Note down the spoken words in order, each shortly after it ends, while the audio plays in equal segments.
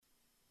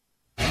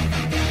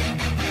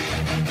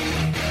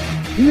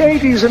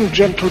Ladies and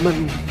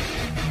gentlemen,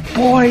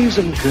 boys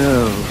and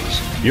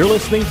girls. You're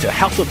listening to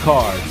House of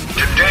Cards.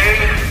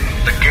 Today,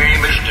 the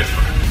game is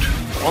different.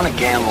 I want to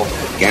gamble.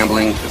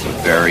 Gambling is a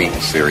very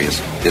serious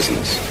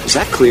business. Is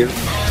that clear?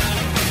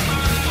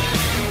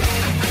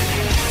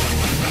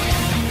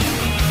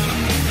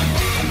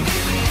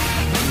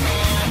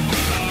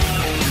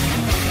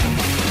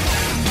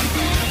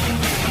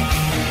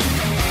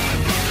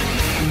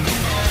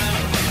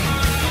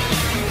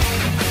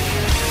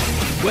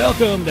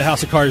 Welcome to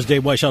House of Cards.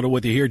 Dave Weishuttle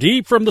with you here,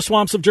 deep from the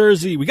swamps of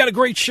Jersey. We got a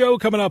great show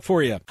coming up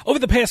for you. Over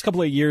the past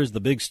couple of years, the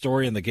big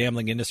story in the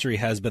gambling industry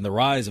has been the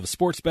rise of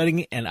sports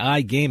betting and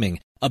iGaming.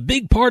 A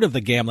big part of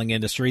the gambling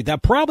industry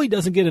that probably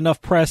doesn't get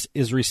enough press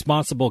is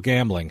responsible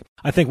gambling.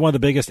 I think one of the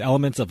biggest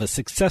elements of a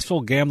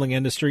successful gambling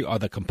industry are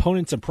the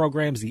components and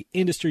programs the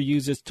industry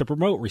uses to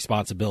promote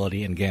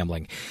responsibility in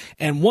gambling.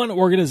 And one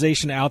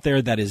organization out there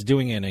that is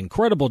doing an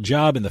incredible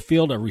job in the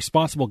field of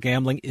responsible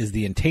gambling is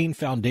the Entain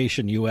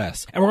Foundation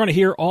US. And we're going to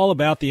hear all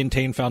about the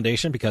Entain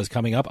Foundation because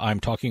coming up, I'm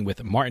talking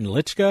with Martin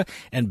Litschka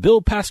and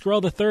Bill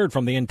Pasquarell III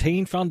from the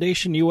Entain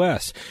Foundation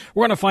US.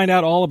 We're going to find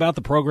out all about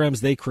the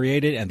programs they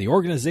created and the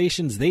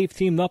organizations they've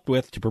teamed up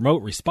with to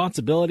promote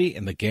responsibility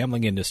in the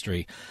gambling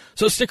industry.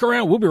 So stick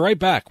around. We'll be right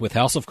back with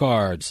House of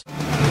Cards.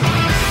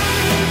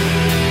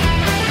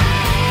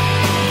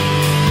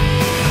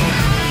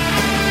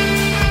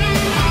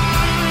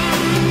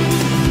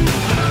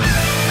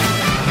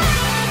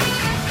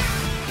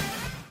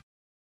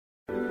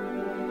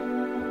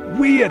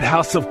 We at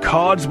House of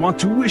Cards want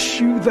to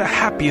wish you the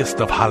happiest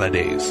of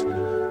holidays.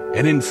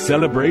 And in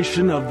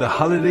celebration of the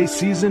holiday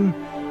season,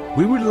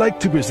 we would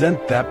like to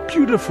present that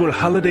beautiful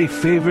holiday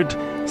favorite,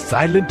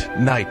 Silent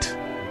Night,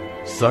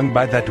 sung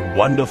by that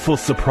wonderful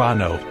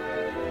soprano,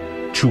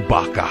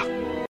 Chewbacca.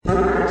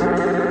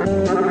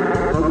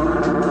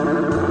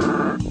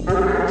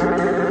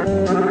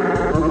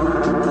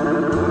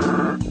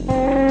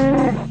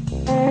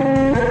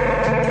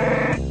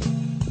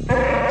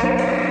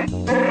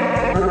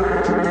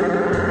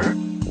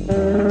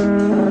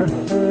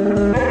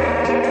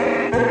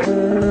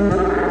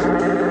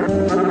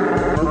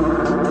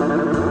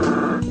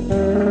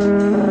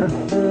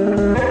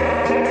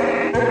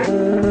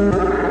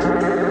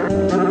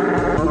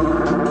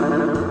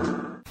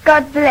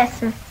 God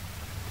bless us,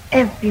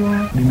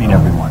 everyone. You mean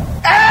everyone?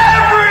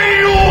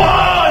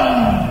 Everyone!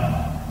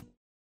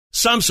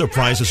 Some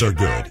surprises are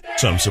good,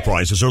 some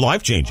surprises are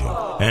life-changing,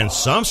 and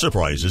some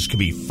surprises can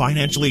be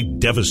financially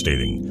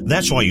devastating.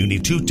 That's why you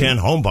need 210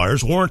 Home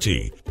Buyer's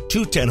Warranty.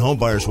 210 Home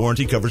Buyer's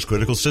Warranty covers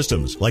critical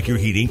systems like your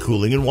heating,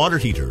 cooling, and water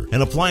heater,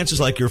 and appliances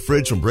like your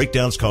fridge from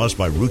breakdowns caused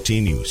by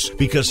routine use.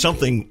 Because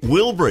something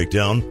will break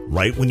down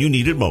right when you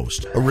need it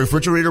most. A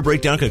refrigerator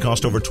breakdown can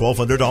cost over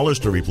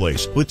 $1,200 to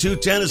replace, with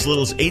 210 as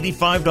little as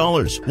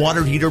 $85.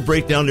 Water heater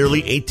breakdown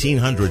nearly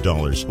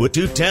 $1,800, with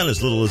 210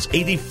 as little as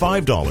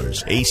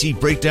 $85. AC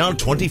breakdown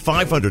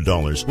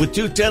 $2,500, with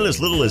 210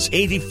 as little as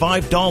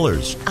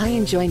 $85. I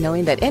enjoy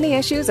knowing that any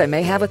issues I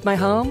may have with my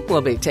home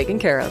will be taken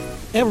care of.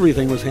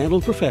 Everything was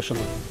handled professionally.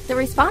 The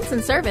response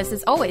and service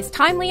is always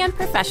timely and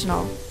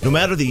professional. No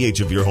matter the age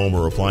of your home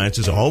or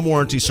appliances, a home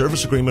warranty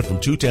service agreement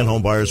from 210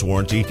 Home Buyer's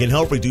Warranty can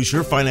help reduce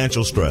your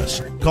financial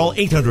stress. Call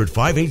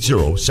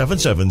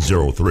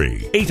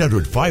 800-580-7703.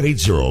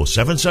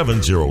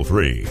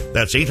 800-580-7703.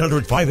 That's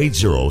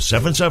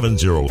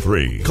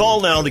 800-580-7703.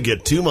 Call now to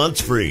get 2 months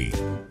free.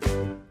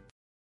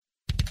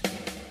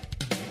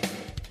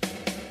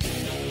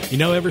 You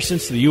know, ever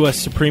since the U.S.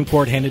 Supreme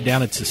Court handed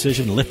down its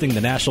decision lifting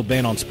the national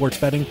ban on sports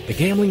betting, the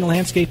gambling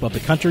landscape of the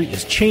country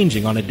is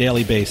changing on a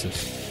daily basis.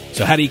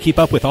 So how do you keep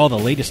up with all the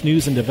latest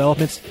news and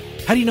developments?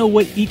 How do you know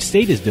what each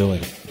state is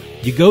doing?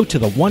 You go to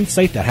the one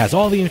site that has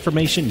all the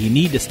information you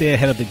need to stay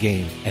ahead of the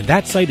game, and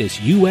that site is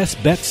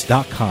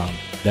usbets.com.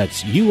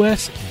 That's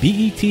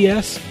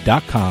usbets.com.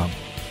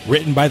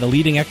 Written by the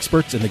leading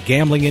experts in the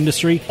gambling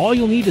industry, all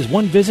you'll need is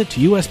one visit to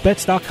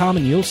usbets.com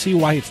and you'll see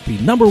why it's the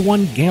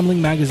 #1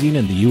 gambling magazine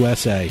in the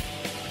USA.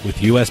 With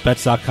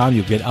usbets.com,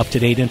 you'll get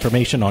up-to-date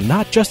information on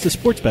not just the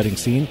sports betting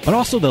scene, but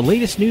also the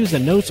latest news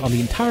and notes on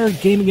the entire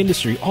gaming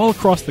industry all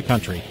across the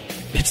country.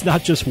 It's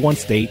not just one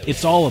state,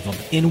 it's all of them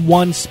in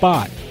one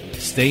spot.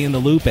 Stay in the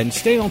loop and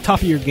stay on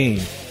top of your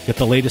game. Get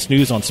the latest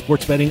news on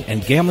sports betting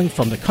and gambling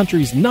from the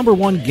country's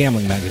 #1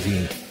 gambling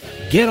magazine.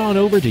 Get on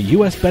over to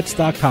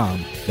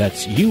usbets.com.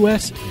 That's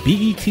usbets.com.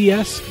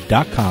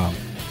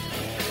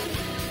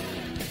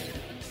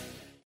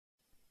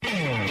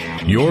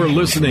 You're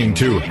listening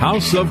to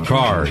House of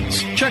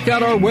Cards. Check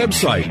out our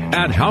website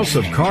at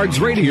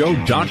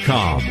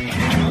houseofcardsradio.com.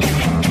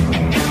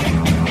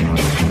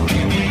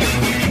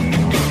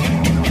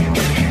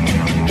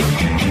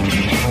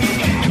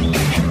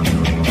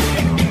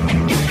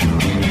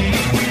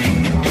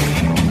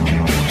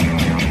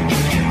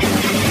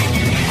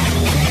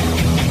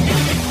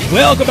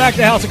 Welcome back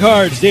to House of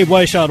Cards. Dave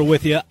Weishaupt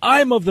with you.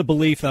 I'm of the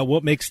belief that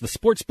what makes the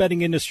sports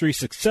betting industry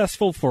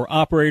successful for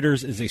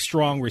operators is a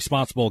strong,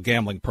 responsible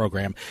gambling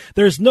program.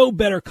 There's no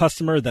better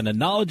customer than a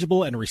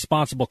knowledgeable and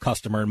responsible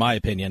customer, in my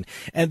opinion.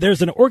 And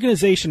there's an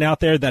organization out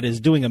there that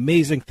is doing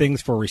amazing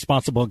things for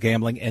responsible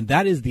gambling, and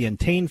that is the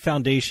Entain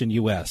Foundation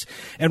US.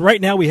 And right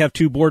now we have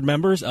two board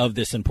members of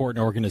this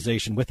important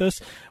organization with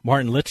us.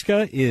 Martin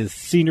Lichka is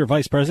Senior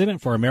Vice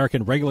President for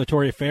American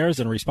Regulatory Affairs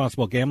and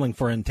Responsible Gambling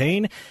for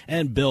Entain,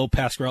 and Bill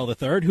Pasquarello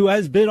III, who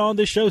has been on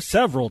this show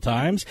several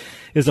times,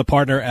 is a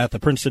partner at the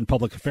Princeton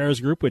Public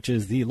Affairs Group, which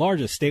is the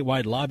largest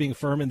statewide lobbying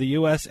firm in the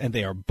U.S., and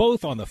they are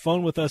both on the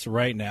phone with us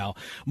right now.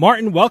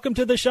 Martin, welcome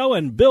to the show,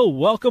 and Bill,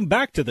 welcome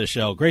back to the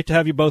show. Great to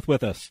have you both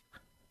with us.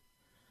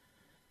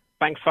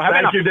 Thanks for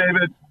having us. Thank you,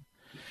 David.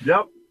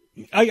 Yep.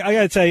 I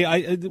gotta say,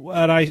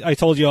 I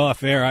told you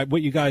off air,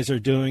 what you guys are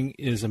doing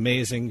is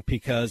amazing,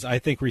 because I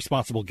think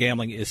responsible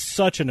gambling is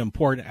such an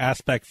important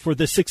aspect for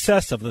the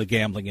success of the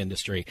gambling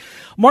industry.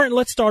 Martin,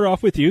 let's start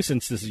off with you,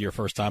 since this is your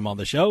first time on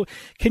the show.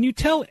 Can you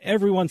tell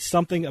everyone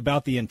something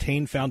about the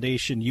Entain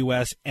Foundation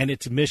US and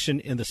its mission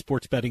in the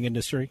sports betting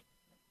industry?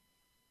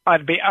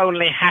 I'd be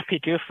only happy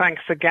to.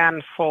 Thanks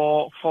again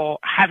for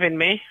having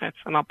me. It's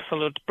an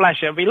absolute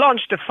pleasure. We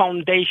launched the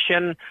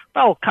foundation,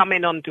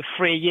 coming on to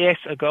 3 years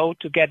ago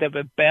together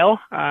with Bill,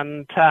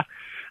 and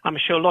I'm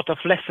sure a lot of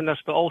listeners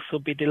will also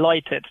be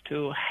delighted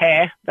to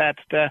hear that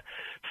the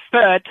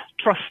third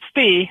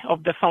trustee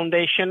of the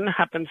foundation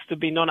happens to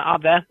be none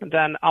other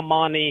than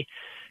Amani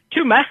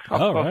Toomer, of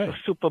course, the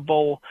Super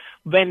Bowl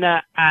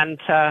winner and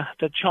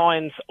the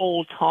Giants'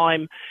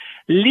 all-time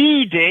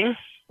leading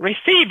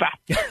receiver.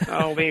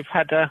 So we've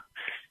had a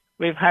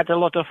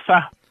lot of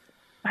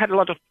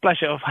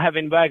pleasure of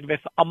having worked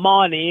with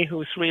Amani,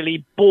 who's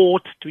really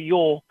bought, to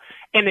your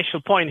initial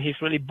point, he's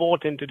really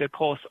bought into the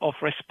cause of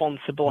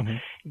responsible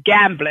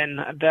gambling.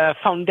 The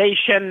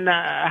foundation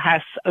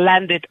has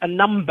landed a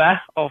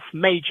number of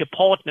major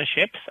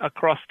partnerships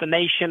across the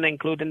nation,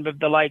 including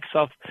with the likes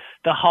of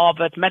the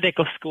Harvard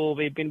Medical School.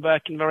 We've been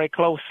working very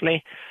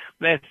closely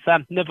with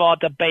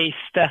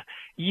Nevada-based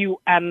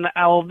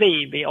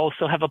UNLV. We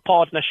also have a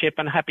partnership,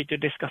 and happy to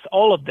discuss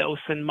all of those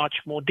in much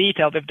more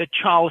detail, with the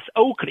Charles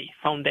Oakley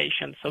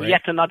Foundation. So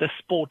yet another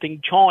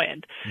sporting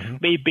giant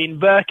we've been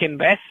working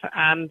with.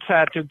 And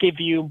to give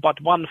you but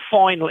one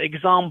final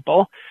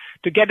example,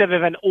 together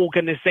with an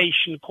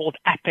organization called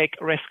Epic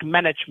Risk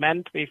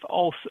Management,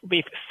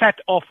 we've set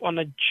off on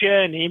a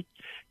journey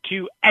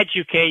to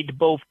educate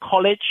both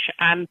college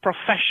and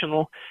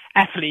professional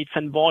athletes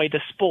and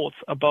wider sports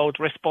about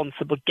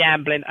responsible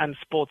gambling and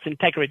sports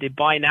integrity.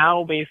 By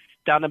now, we've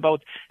done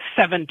about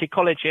 70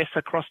 colleges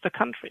across the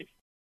country.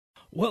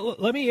 Well,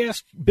 let me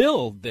ask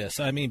Bill this.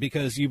 I mean,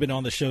 because you've been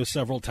on the show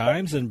several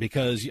times, and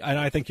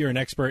I think you're an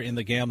expert in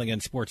the gambling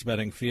and sports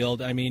betting field.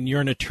 I mean,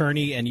 you're an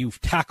attorney, and you've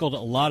tackled a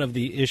lot of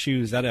the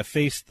issues that have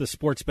faced the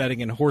sports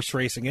betting and horse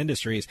racing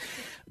industries.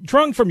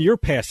 Drawing from your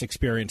past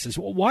experiences,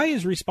 why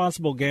is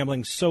responsible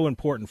gambling so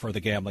important for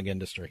the gambling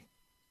industry?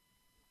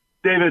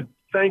 David,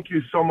 thank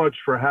you so much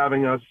for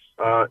having us.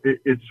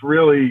 It's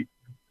really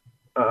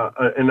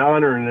an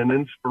honor and an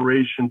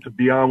inspiration to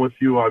be on with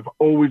you. I've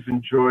always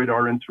enjoyed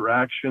our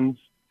interactions,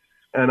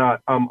 and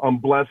I'm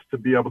blessed to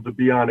be able to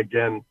be on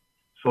again.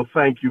 So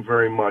thank you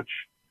very much.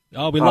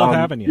 Oh, we love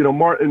having you. You know,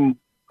 Martin,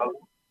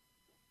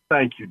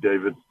 thank you,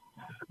 David.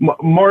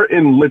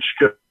 Martin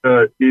Lichka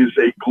is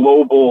a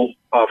global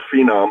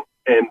phenom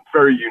and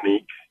very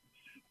unique.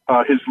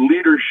 His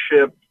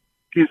leadership,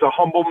 he's a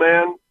humble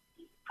man,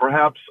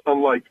 perhaps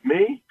unlike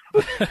me.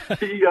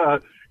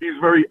 He's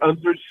very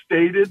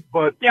understated,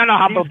 but you're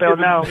not humble, Bill.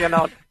 No, you're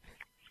not.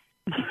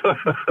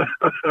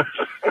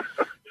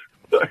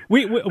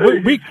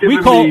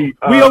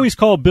 We always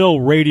call Bill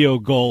Radio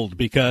Gold,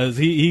 because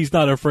he's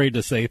not afraid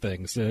to say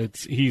things.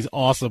 He's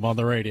awesome on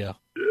the radio.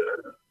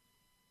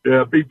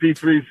 Yeah,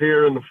 BP3's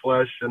here in the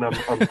flesh, and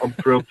I'm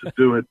thrilled to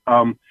do it.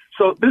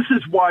 So this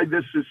is why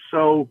this is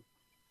so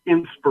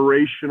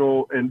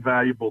inspirational and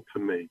valuable to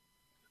me.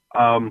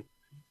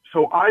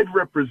 So I've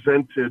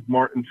represented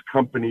Martin's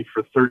company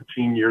for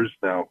 13 years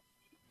now.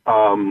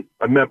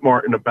 I met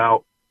Martin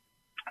about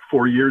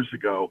 4 years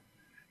ago,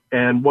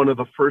 and one of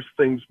the first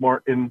things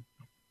Martin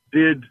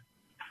did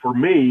for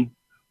me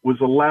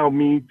was allow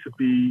me to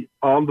be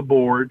on the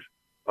board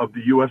of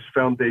the U.S.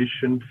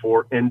 Foundation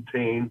for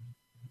Entain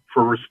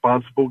for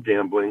Responsible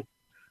Gambling.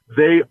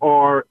 They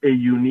are a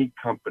unique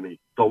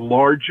company, the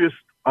largest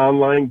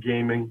online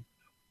gaming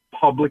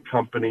public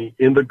company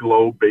in the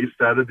globe, based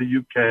out of the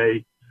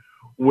UK,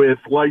 with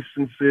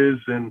licenses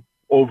in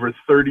over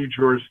 30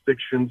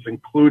 jurisdictions,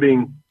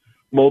 including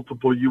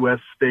multiple U.S.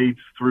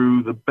 states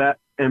through the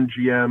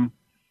BetMGM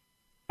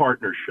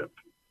partnership.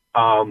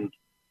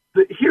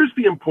 Here's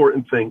the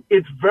important thing.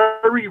 It's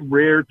very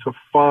rare to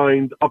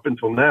find, up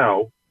until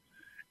now,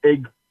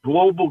 a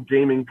global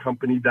gaming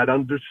company that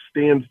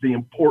understands the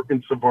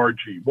importance of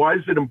RG. Why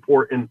is it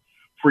important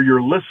for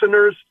your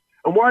listeners,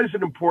 and why is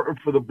it important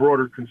for the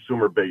broader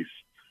consumer base?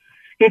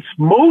 It's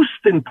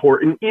most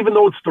important, even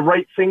though it's the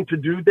right thing to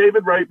do,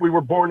 David, right? We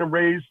were born and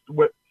raised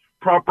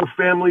proper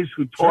families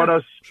who taught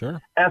us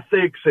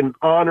ethics and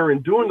honor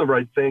and doing the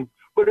right thing,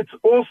 but it's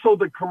also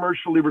the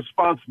commercially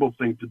responsible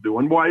thing to do.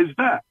 And why is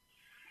that?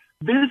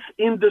 This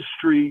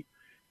industry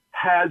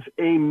has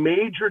a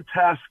major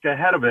task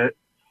ahead of it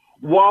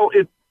while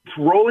it's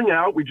rolling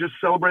out. We just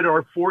celebrated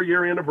our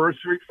 4-year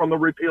anniversary from the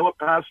repeal of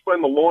PASPA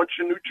and the launch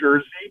in New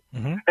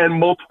Jersey and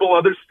multiple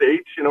other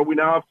states. You know, we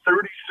now have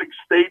 36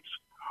 states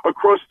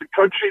across the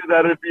country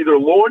that have either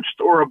launched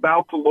or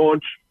about to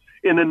launch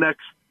in the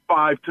next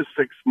 5 to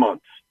 6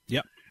 months.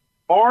 Yep.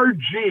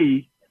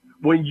 RG,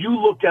 when you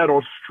look at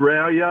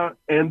Australia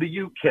and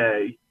the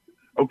UK,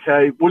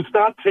 okay, was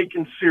not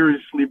taken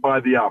seriously by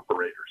the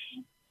operators.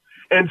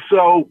 And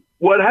so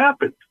what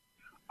happened?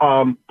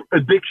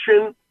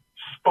 Addiction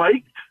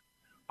spiked,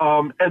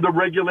 and the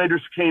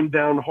regulators came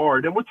down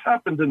hard. And what's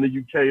happened in the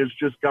UK is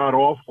just god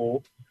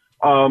awful,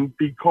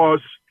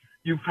 because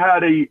you've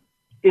had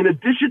in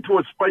addition to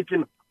a spike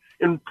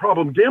in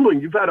problem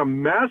gambling, you've had a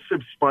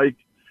massive spike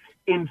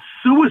in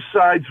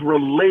suicides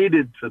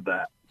related to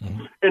that.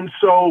 And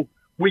so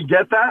we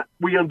get that.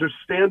 We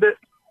understand it.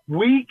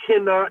 We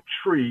cannot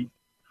treat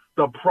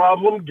the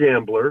problem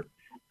gambler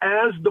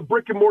as the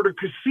brick and mortar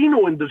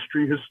casino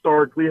industry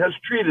historically has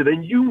treated.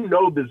 And you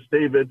know this,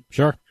 David,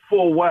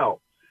 full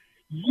well.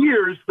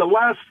 The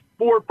last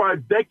 4 or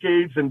 5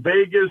 decades in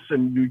Vegas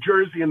and New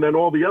Jersey and then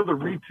all the other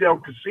retail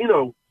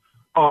casino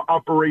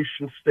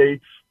operation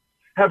states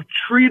have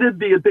treated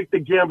the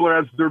addicted gambler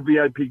as their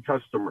VIP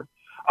customer.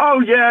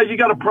 Oh, yeah, you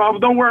got a problem.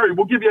 Don't worry.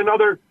 We'll give you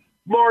another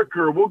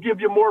marker. We'll give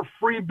you more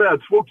free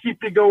bets. We'll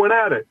keep you going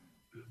at it.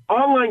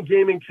 Online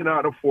gaming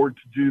cannot afford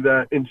to do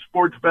that in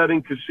sports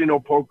betting, casino,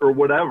 poker,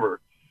 whatever,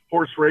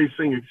 horse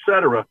racing,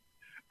 etc.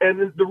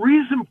 And the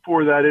reason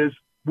for that is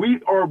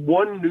we are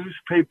one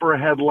newspaper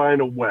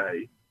headline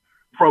away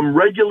from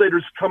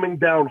regulators coming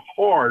down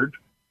hard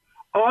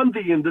on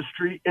the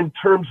industry in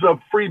terms of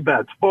free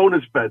bets,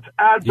 bonus bets,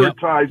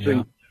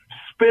 advertising,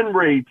 spin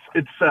rates,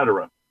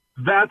 etc.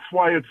 That's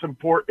why it's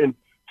important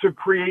to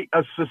create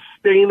a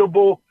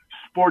sustainable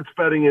sports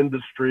betting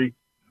industry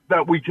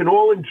that we can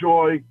all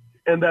enjoy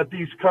and that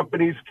these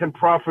companies can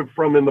profit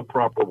from in the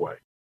proper way.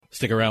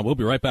 Stick around. We'll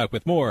be right back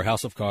with more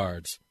House of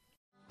Cards.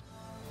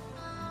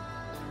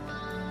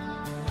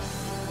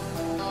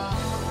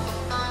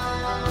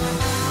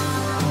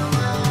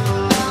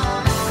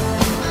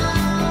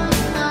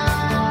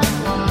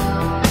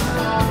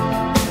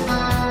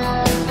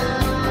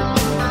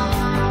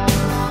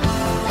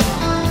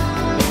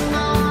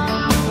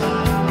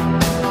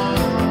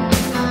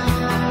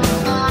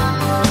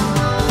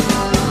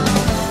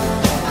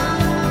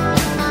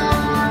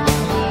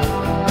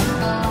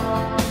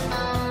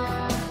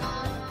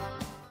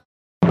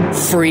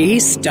 Free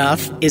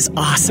stuff is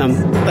awesome,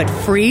 but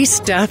free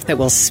stuff that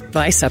will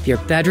spice up your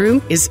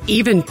bedroom is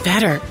even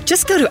better.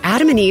 Just go to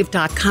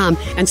adamandeve.com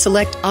and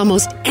select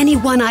almost any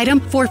one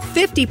item for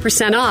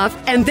 50% off,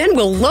 and then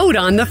we'll load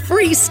on the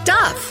free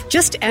stuff.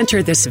 Just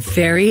enter this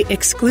very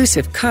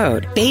exclusive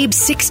code,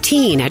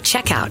 BABE16 at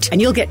checkout,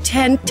 and you'll get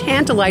 10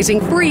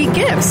 tantalizing free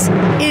gifts,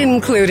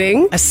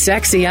 including a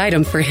sexy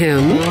item for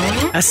him,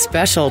 a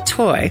special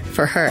toy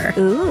for her,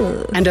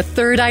 and a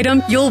third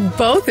item you'll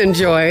both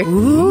enjoy.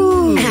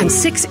 And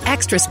 6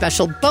 extra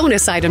special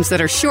bonus items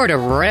that are sure to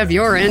rev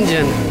your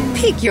engine,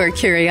 pique your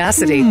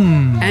curiosity,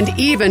 and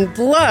even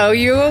blow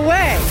you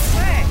away.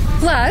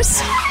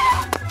 Plus,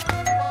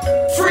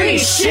 free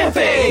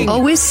shipping!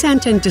 Always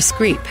sent in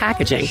discreet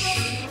packaging.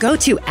 Go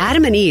to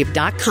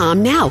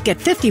adamandeve.com now. Get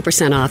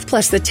 50% off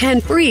plus the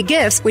 10 free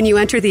gifts when you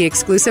enter the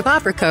exclusive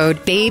offer code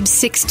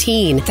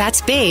BABE16.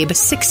 That's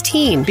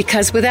BABE16,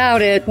 because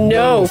without it,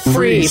 no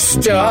free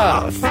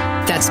stuff.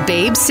 That's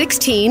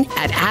BABE16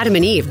 at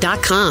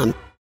adamandeve.com.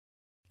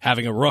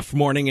 Having a rough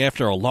morning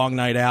after a long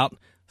night out?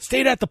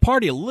 Stayed at the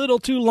party a little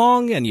too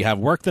long and you have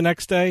work the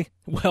next day?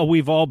 Well,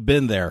 we've all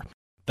been there.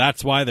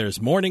 That's why there's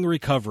Morning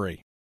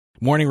Recovery.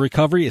 Morning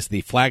Recovery is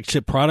the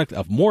flagship product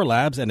of More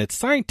Labs, and it's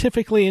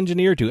scientifically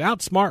engineered to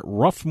outsmart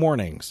rough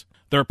mornings.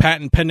 Their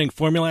patent-pending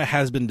formula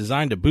has been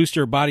designed to boost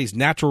your body's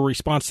natural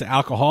response to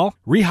alcohol,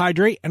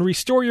 rehydrate, and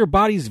restore your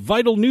body's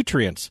vital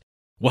nutrients.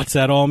 What's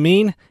that all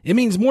mean? It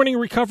means Morning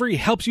Recovery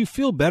helps you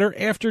feel better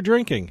after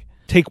drinking.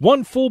 Take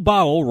 1 full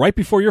bottle right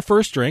before your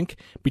first drink,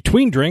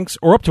 between drinks,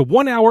 or up to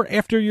 1 hour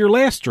after your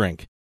last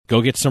drink.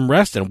 Go get some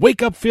rest and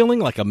wake up feeling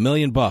like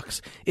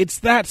 $1,000,000. It's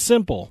that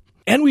simple.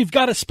 And we've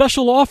got a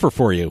special offer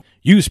for you.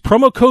 Use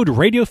promo code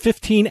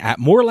Radio15 at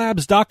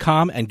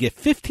morelabs.com and get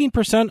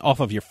 15% off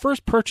of your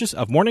first purchase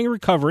of Morning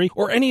Recovery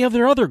or any of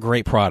their other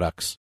great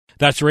products.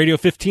 That's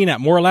Radio15 at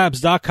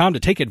morelabs.com to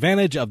take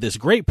advantage of this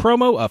great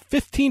promo of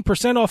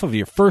 15% off of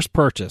your first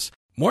purchase.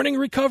 Morning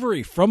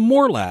Recovery from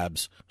More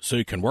Labs, so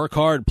you can work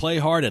hard, play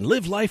hard, and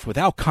live life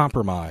without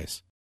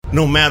compromise.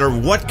 No matter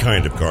what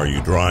kind of car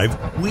you drive,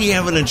 we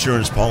have an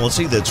insurance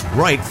policy that's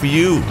right for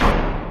you.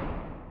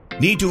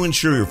 Need to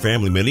insure your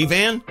family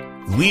minivan?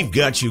 We've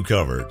got you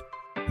covered.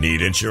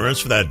 Need insurance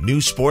for that new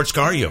sports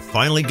car you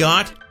finally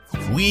got?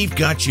 We've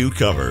got you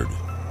covered.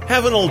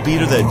 Have an old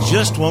beater that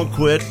just won't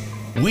quit?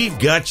 We've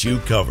got you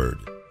covered.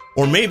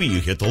 Or maybe you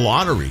hit the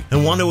lottery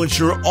and want to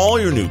insure all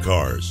your new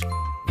cars.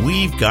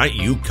 We've got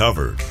you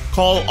covered.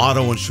 Call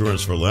Auto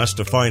Insurance for Less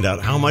to find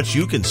out how much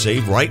you can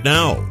save right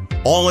now.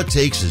 All it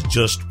takes is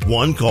just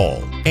one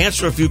call.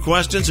 Answer a few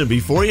questions, and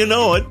before you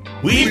know it,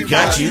 we've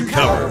got you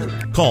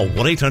covered. Call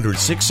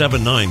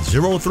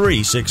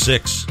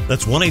 1-800-679-0366.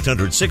 That's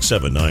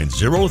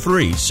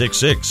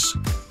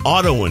 1-800-679-0366.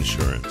 Auto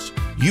Insurance.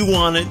 You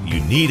want it,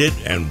 you need it,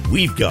 and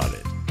we've got it.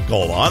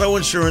 Call Auto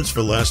Insurance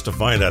for Less to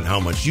find out how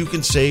much you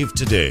can save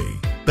today.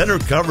 Better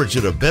coverage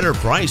at a better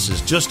price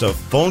is just a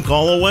phone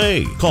call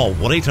away. Call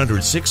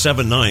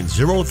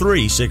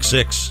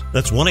 1-800-679-0366.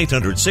 That's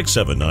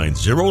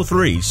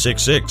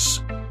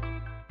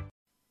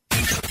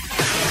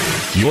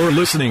 1-800-679-0366. You're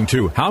listening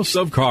to House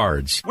of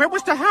Cards. Where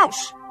was the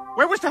house?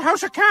 Where was the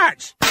House of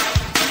Cards?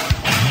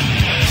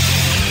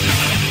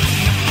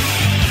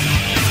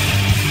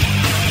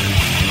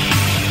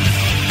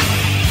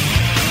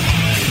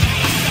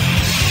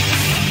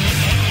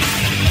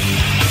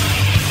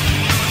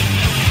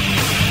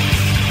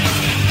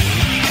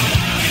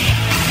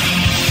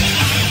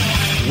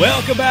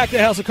 Welcome back to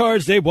House of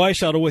Cards. Dave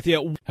Weishaupt with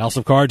you. House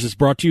of Cards is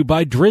brought to you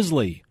by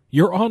Drizzly,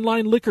 your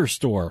online liquor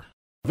store.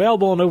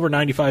 Available in over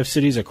 95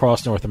 cities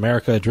across North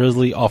America,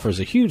 Drizzly offers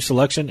a huge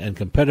selection and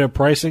competitive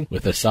pricing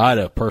with a side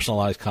of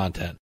personalized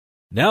content.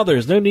 Now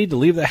there's no need to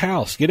leave the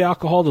house. Get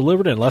alcohol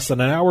delivered in less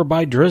than an hour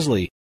by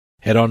Drizzly.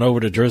 Head on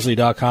over to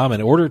drizzly.com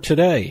and order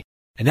today.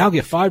 And now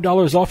get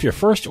 $5 off your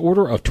first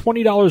order of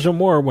 $20 or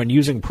more when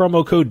using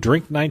promo code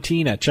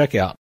DRINK19 at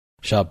checkout.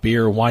 Shop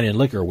beer, wine, and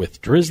liquor with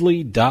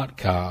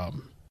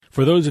drizzly.com.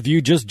 For those of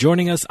you just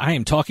joining us, I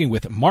am talking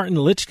with Martin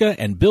Lichka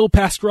and Bill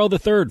Pasquarel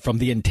III from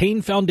the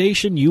Entain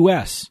Foundation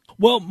U.S.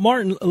 Well,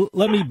 Martin,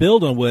 let me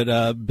build on what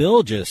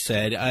Bill just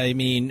said. I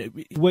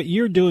mean, what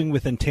you're doing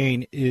with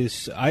Entain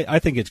is, I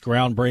think it's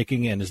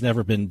groundbreaking and has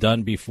never been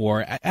done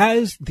before.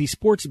 As the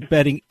sports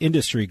betting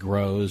industry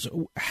grows,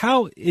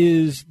 how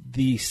is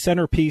the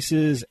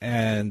centerpieces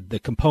and the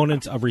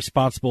components of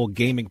responsible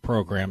gaming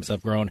programs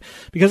have grown?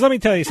 Because let me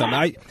tell you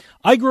something.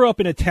 I grew up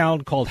in a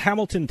town called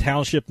Hamilton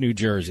Township, New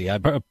Jersey.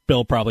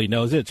 Bill probably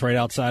knows it. It's right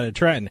outside of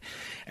Trenton.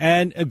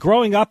 And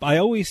growing up, I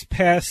always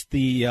passed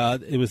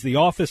it was the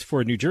Office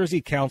for New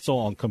Jersey Council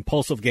on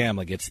Compulsive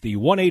Gambling. It's the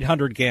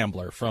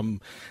 1-800-GAMBLER.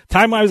 From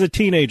time I was a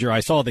teenager,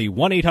 I saw the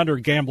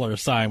 1-800-GAMBLER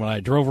sign when I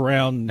drove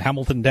around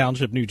Hamilton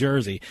Township, New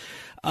Jersey.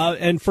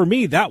 And for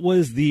me, that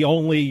was the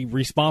only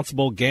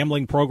responsible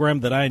gambling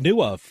program that I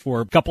knew of for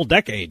a couple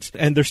decades.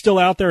 And they're still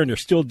out there and they're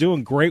still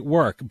doing great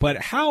work. But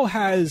how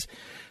has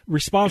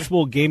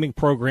responsible gaming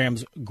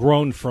programs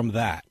grown from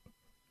that?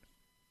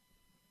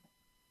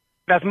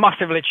 That's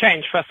massively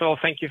changed. First of all,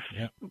 thank you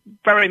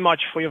very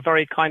much for your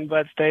very kind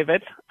words,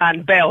 David.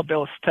 And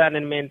Bill's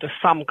turning me into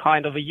some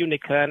kind of a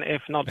unicorn,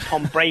 if not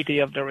Tom Brady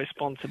of the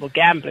responsible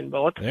gambling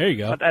world. There you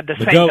go. But at the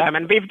same time,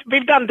 and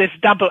we've done this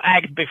double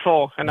act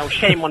before. You know,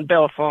 shame on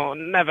Bill for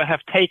never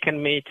have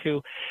taken me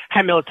to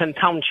Hamilton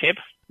Township.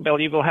 Bill,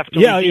 you will have to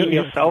redeem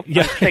yourself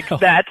and fix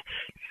that.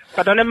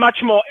 But on a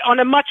much more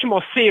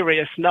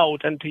serious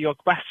note, and to your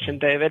question,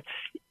 David,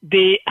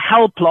 the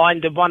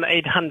helpline, the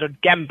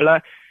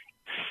 1-800-GAMBLER,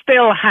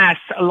 still has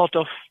a lot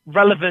of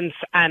relevance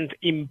and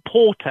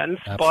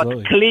importance.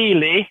 Absolutely. But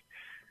clearly,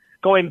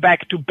 going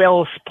back to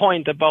Bill's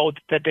point about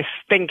the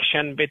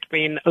distinction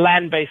between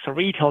land-based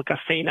retail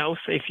casinos,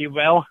 if you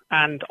will,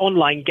 and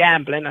online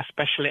gambling,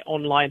 especially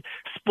online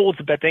sports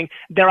betting,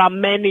 there are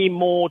many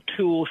more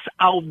tools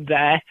out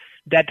there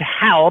that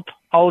help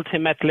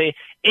ultimately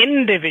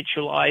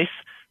individualize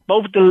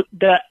both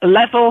the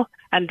level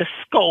and the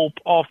scope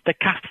of the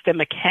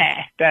customer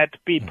care that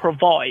we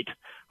provide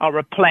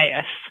our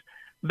players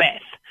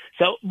with.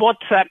 So what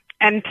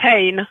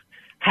Entain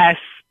has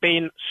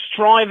been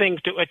striving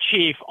to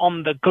achieve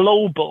on the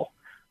global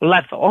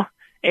level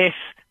is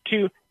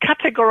to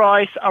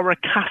categorize our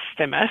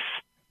customers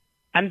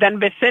and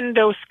then within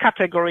those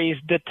categories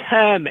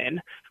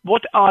determine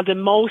what are the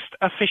most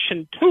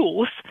efficient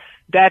tools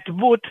that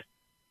would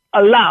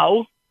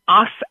allow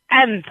us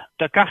and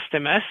the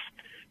customers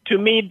to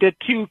meet the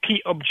two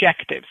key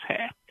objectives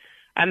here.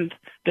 And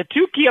the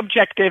two key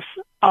objectives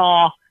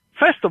are,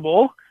 first of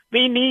all,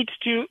 we need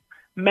to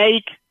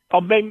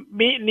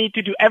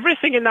do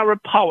everything in our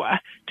power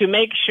to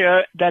make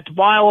sure that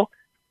while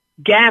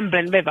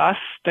gambling with us,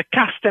 the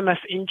customers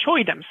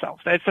enjoy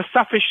themselves. It's a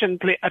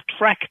sufficiently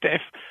attractive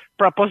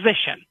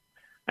proposition.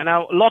 And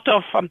a lot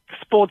of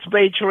sports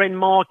wagering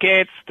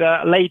markets,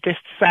 the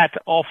latest set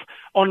of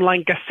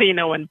online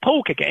casino and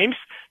poker games,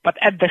 but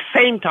at the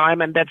same time,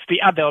 and that's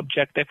the other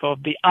objective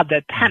of the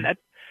other tenet,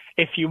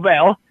 if you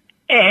will,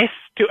 is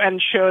to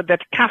ensure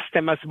that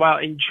customers, while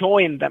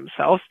enjoying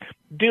themselves,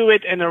 do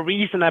it in a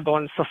reasonable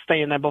and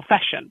sustainable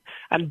fashion.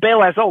 And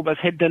Bill has always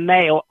hit the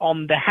nail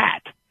on the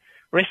head.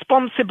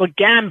 Responsible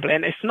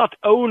gambling is not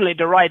only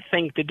the right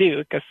thing to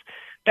do, because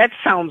that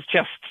sounds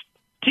just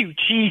too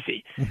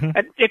cheesy.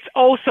 Mm-hmm. It's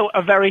also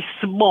a very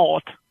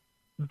smart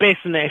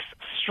business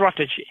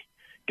strategy,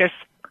 because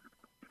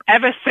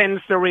ever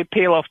since the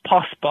repeal of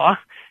POSPA,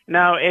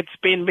 now it's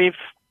been with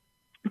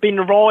been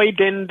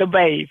riding the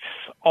waves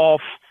of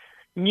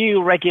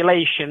new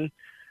regulation,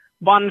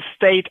 one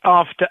state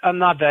after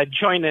another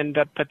joining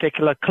that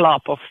particular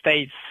club of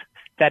states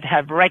that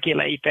have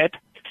regulated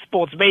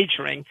sports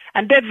wagering.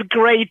 And that's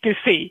great to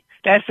see.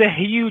 There's a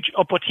huge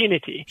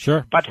opportunity.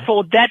 Sure. But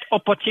for that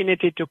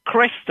opportunity to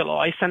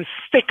crystallize and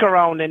stick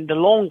around in the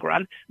long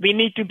run, we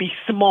need to be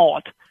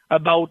smart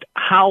about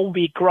how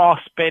we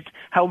grasp it,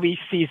 how we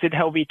seize it,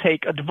 how we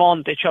take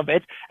advantage of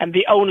it. And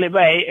the only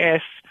way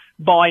is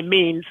by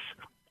means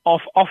of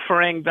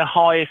offering the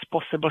highest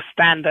possible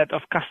standard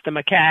of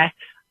customer care.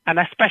 And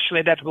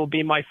especially, that will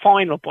be my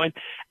final point,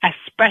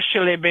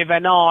 especially with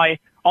an eye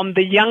on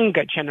the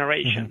younger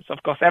generations.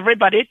 Of course,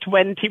 everybody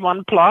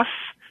 21 plus,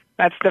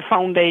 that's the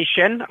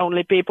foundation.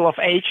 Only people of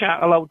age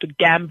are allowed to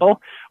gamble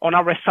on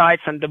our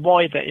sites and the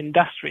wider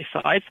industry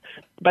sites.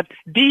 But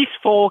these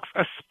folks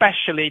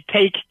especially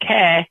take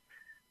care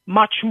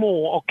much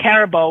more, or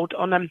care about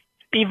on an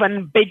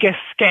even bigger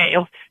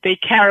scale. They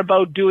care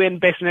about doing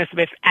business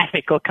with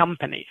ethical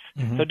companies.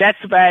 So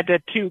that's where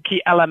the two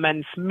key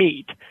elements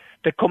meet.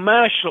 The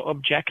commercial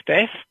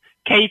objective,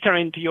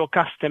 catering to your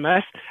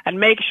customers, and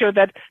make sure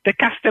that the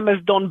customers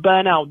don't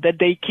burn out, that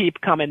they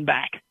keep coming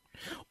back.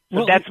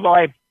 So that's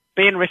why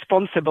being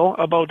responsible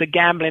about the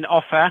gambling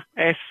offer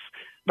is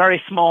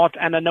very smart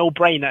and a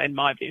no-brainer in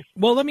my view.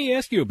 Well, let me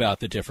ask you about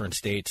the different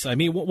states. I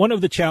mean, one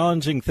of the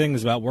challenging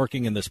things about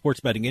working in the sports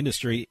betting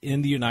industry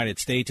in the United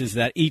States is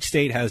that each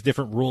state has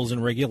different rules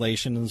and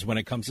regulations when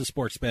it comes to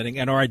sports betting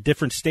and are at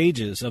different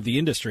stages of the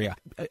industry.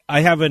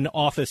 I have an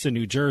office in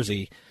New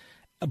Jersey,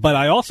 but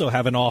I also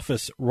have an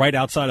office right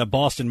outside of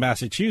Boston,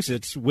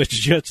 Massachusetts, which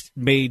just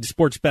made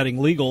sports betting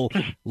legal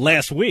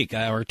last week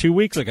or 2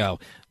 weeks ago.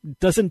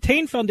 Does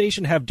Entain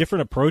Foundation have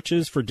different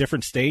approaches for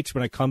different states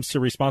when it comes to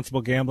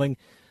responsible gambling,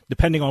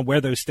 depending on where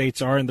those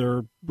states are in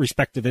their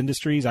respective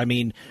industries? I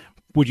mean,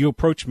 would you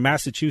approach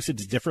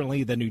Massachusetts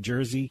differently than New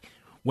Jersey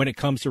when it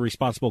comes to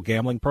responsible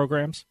gambling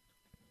programs?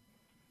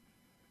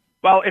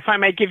 Well, if I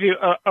may give you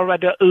a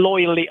rather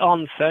loyally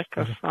answer,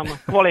 because I'm a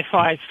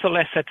qualified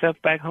solicitor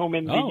back home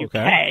in the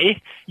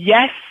UK,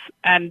 yes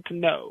and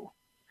no.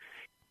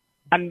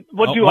 And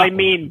what do I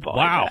mean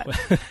by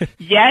that?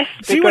 Yes,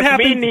 because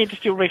we need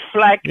to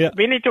reflect. Yeah.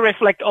 We need to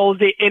reflect all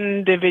the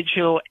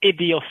individual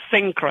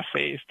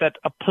idiosyncrasies that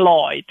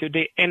apply to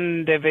the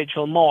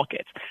individual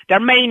markets.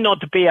 There may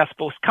not be, I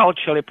suppose,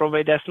 culturally,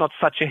 probably there's not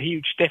such a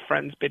huge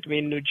difference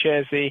between New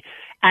Jersey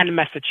and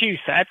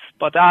Massachusetts,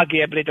 but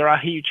arguably there are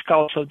huge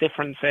cultural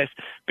differences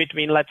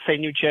between, let's say,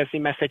 New Jersey,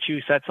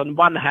 Massachusetts on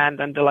one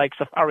hand, and the likes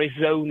of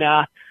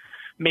Arizona,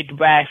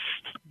 Midwest,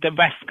 the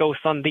West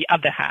Coast on the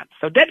other hand.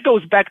 So that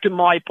goes back to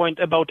my point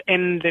about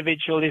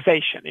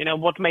individualization. You know,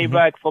 what may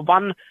work for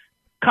one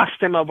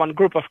customer, one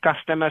group of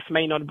customers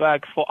may not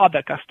work for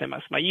other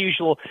customers. My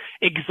usual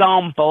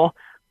example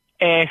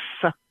is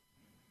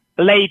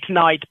late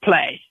night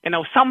play. You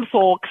know, some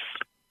folks,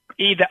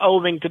 either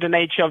owing to the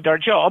nature of their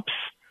jobs,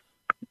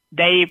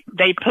 they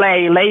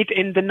play late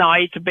in the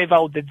night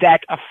without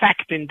that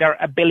affecting their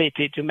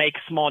ability to make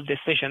smart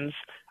decisions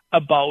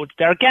about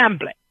their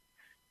gambling.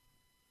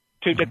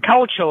 To the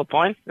cultural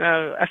point,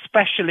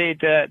 especially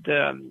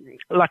the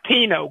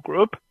Latino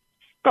group,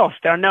 of course,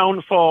 they're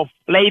known for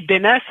late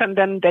dinners, and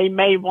then they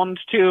may want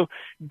to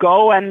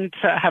go and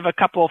have a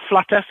couple of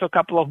flutters, a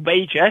couple of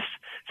wagers.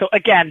 So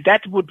again,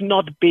 that would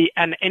not be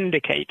an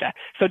indicator.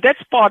 So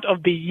that's part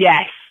of the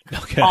yes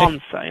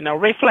answer. You know,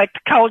 reflect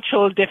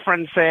cultural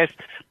differences,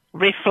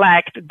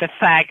 reflect the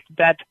fact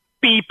that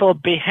people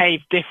behave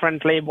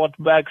differently. What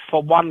works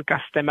for one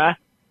customer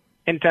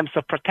in terms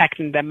of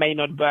protecting them may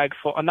not work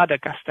for another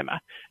customer.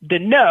 The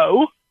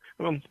no,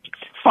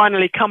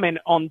 finally coming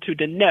on to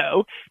the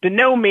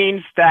no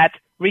means that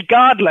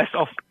regardless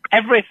of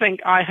everything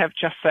I have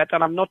just said,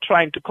 and I'm not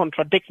trying to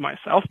contradict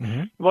myself,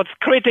 what's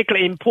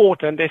critically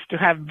important is to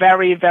have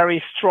very,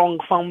 very strong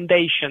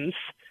foundations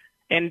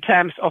in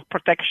terms of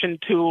protection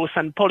tools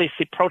and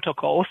policy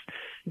protocols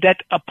that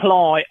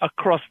apply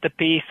across the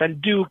piece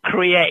and do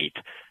create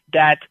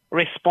that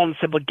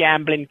responsible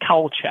gambling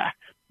culture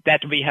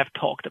that we have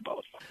talked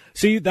about.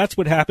 See, that's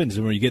what happens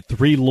when you get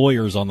three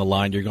lawyers on the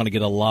line. You're going to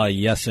get a lot of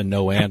yes and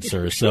no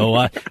answers.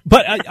 So,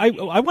 but I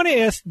want to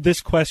ask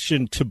this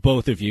question to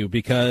both of you,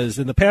 because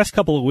in the past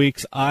couple of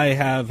weeks, I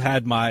have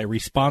had my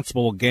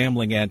responsible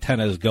gambling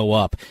antennas go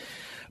up.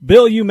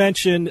 Bill, you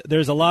mentioned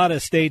there's a lot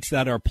of states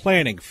that are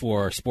planning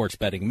for sports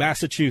betting.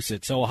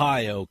 Massachusetts,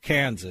 Ohio,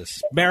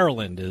 Kansas,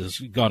 Maryland is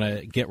going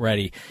to get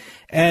ready.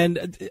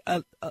 And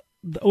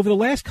over the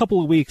last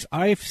couple of weeks,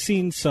 I've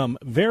seen some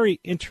very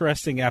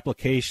interesting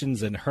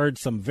applications and heard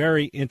some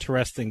very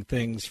interesting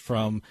things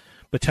from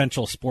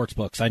potential sports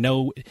books. I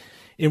know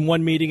in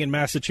one meeting in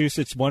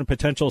Massachusetts, one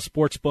potential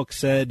sports book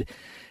said,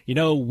 you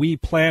know, we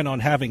plan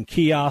on having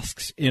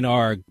kiosks in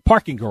our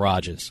parking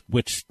garages,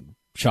 which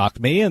shocked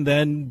me. And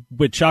then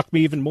would shock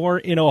me even more,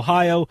 in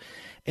Ohio,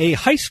 a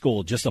high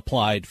school just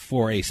applied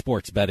for a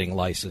sports betting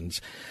license.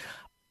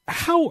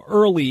 How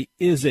early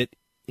is it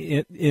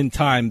in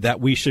time that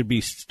we should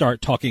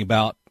start talking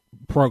about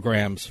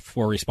programs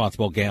for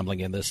responsible gambling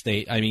in this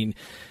state? I mean,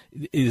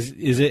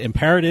 Is it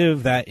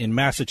imperative that in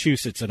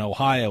Massachusetts and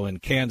Ohio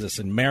and Kansas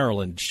and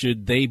Maryland,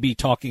 should they be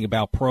talking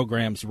about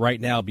programs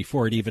right now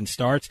before it even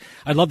starts?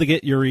 I'd love to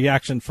get your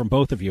reaction from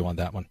both of you on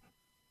that one.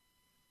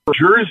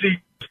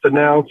 Jersey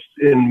announced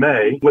in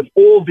May with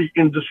all the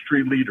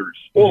industry leaders,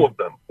 all of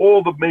them,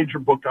 all the major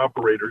book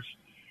operators,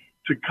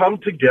 to come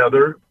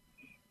together.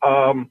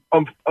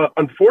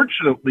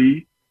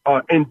 Unfortunately,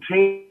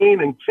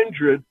 Entain and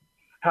Kindred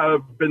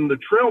have been the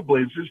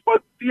trailblazers,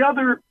 but the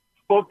other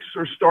books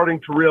are starting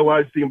to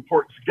realize the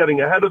importance of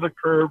getting ahead of the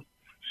curve,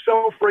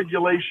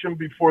 self-regulation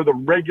before the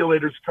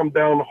regulators come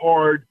down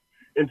hard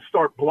and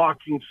start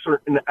blocking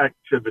certain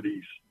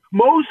activities.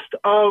 Most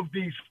of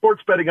these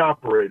sports betting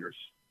operators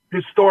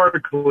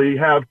historically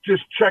have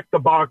just checked the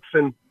box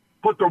and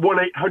put their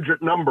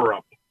 1-800 number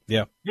up.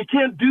 Yeah. You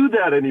can't do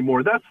that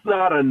anymore. That's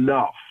not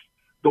enough.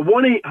 The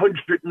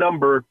 1-800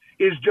 number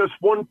is just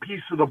one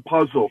piece of the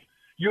puzzle.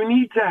 You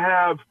need to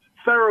have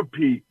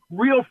therapy,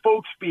 real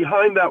folks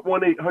behind that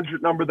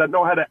 1-800 number that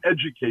know how to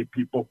educate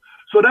people.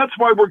 So that's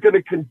why we're going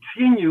to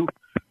continue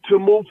to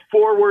move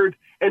forward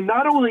and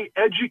not only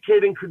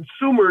educating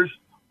consumers,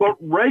 but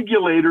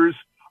regulators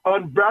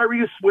on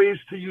various ways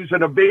to use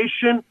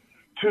innovation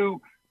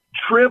to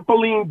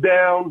trampoline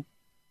down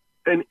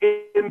and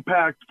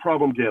impact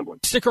problem gambling.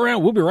 Stick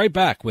around. We'll be right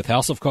back with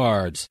House of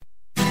Cards.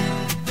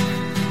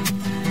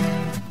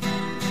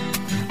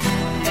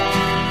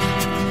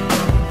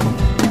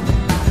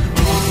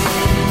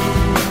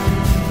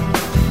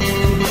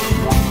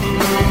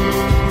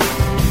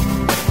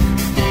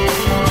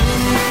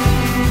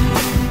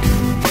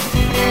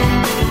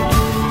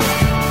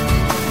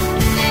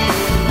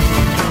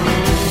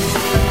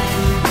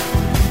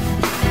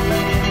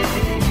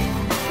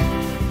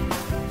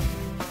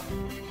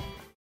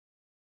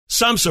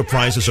 Some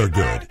surprises are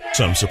good,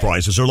 some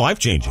surprises are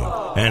life-changing,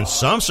 and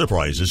some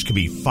surprises can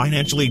be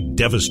financially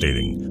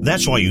devastating.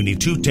 That's why you need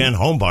 210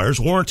 Home Buyer's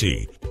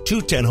Warranty.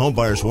 210 Home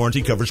Buyer's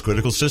Warranty covers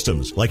critical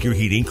systems like your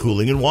heating,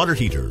 cooling, and water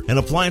heater, and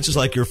appliances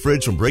like your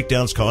fridge from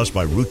breakdowns caused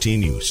by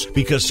routine use.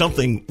 Because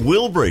something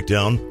will break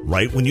down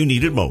right when you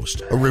need it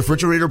most. A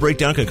refrigerator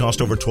breakdown can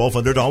cost over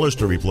 $1,200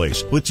 to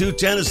replace, with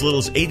 210 as little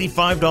as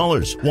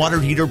 $85. Water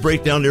heater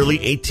breakdown nearly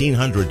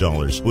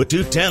 $1,800, with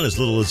 210 as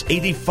little as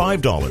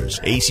 $85.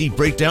 AC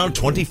breakdown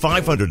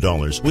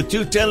 $2,500, with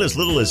 210 as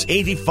little as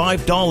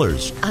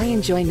 $85. I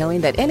enjoy knowing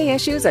that any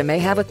issues I may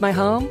have with my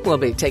home will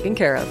be taken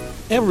care of.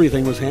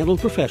 Everything was handled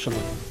professionally.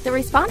 The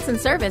response and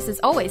service is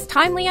always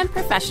timely and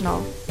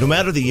professional. No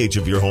matter the age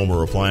of your home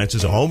or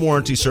appliances, a home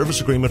warranty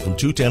service agreement from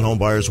 210 Home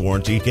Buyer's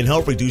Warranty can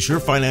help reduce your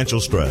financial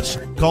stress.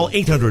 Call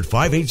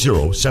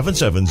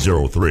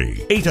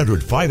 800-580-7703.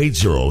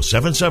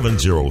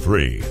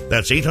 800-580-7703.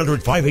 That's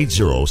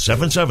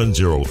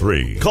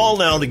 800-580-7703. Call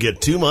now to get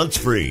 2 months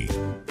free.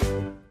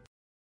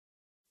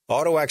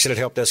 Auto Accident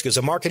Help Desk is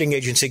a marketing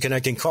agency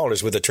connecting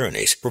callers with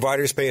attorneys.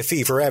 Providers pay a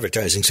fee for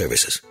advertising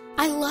services.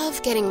 I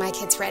love getting my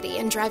kids ready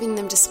and driving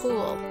them to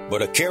school.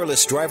 But a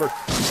careless driver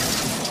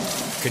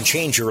can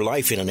change your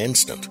life in an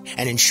instant,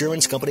 and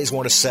insurance companies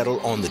want to settle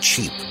on the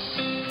cheap.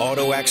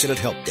 Auto Accident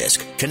Help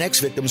Desk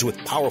connects victims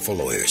with powerful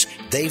lawyers.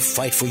 They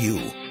fight for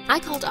you. I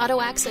called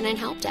Auto Accident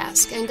Help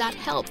Desk and got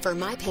help for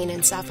my pain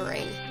and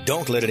suffering.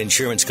 Don't let an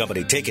insurance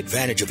company take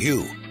advantage of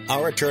you.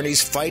 Our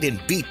attorneys fight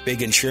and beat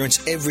big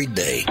insurance every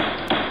day.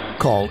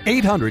 Call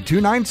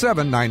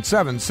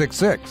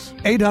 800-297-9766.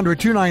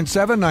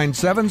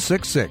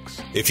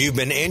 800-297-9766. If you've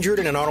been injured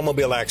in an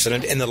automobile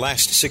accident in the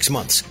last 6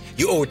 months,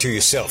 you owe it to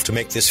yourself to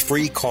make this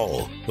free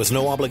call with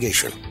no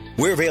obligation.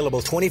 We're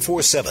available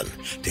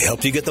 24/7 to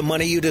help you get the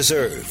money you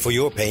deserve for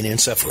your pain and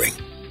suffering.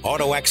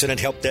 Auto Accident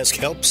Help Desk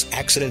helps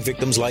accident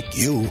victims like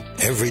you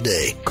every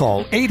day.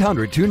 Call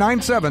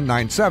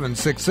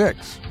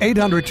 800-297-9766.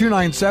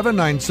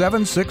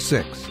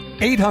 800-297-9766.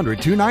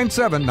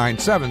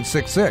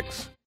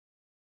 800-297-9766.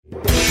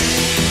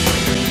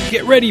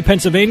 Get ready,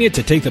 Pennsylvania,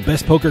 to take the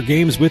best poker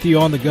games with you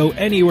on the go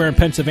anywhere in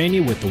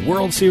Pennsylvania with the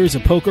World Series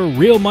of Poker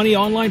Real Money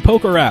Online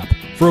Poker app.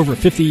 For over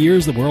 50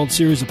 years, the World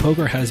Series of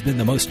Poker has been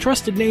the most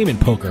trusted name in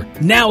poker.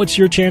 Now it's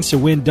your chance to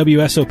win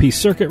WSOP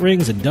circuit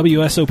rings and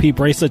WSOP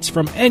bracelets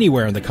from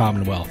anywhere in the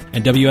Commonwealth.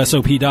 And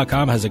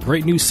WSOP.com has a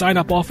great new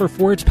sign-up offer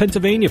for its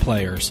Pennsylvania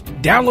players.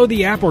 Download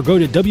the app or go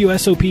to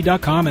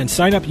WSOP.com and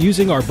sign up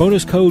using our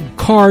bonus code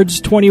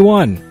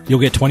CARDS21. You'll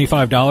get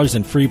 $25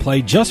 in free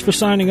play just for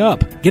signing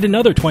up. Get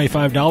another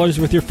 $25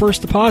 with your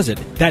first deposit.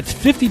 That's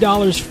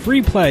 $50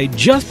 free play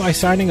just by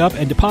signing up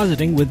and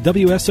depositing with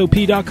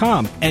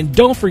WSOP.com. And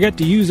don't forget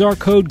to use our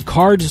code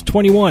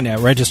CARDS21 at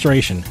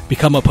registration.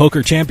 Become a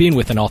poker champion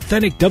with an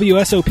authentic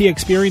WSOP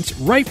experience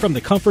right from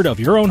the comfort of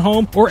your own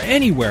home or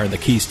anywhere in the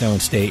Keystone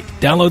State.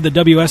 Download the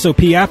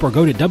WSOP app or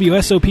go to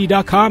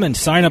WSOP.com and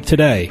sign up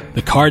today.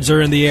 The cards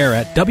are in the air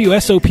at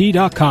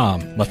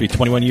WSOP.com. Must be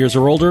 21 years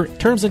or older.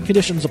 Terms and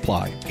conditions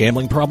apply.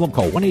 Gambling problem?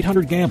 Call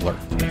 1-800-GAMBLER.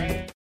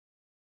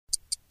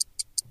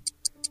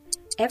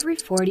 Every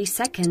 40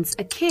 seconds,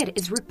 a kid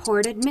is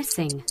reported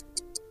missing.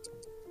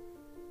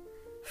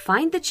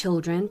 Find the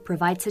Children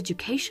provides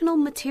educational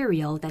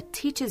material that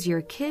teaches your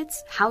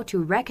kids how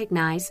to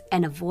recognize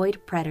and avoid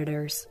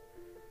predators.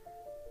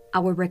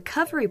 Our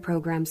recovery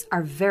programs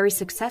are very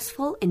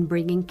successful in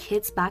bringing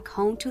kids back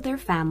home to their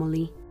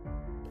family.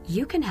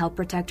 You can help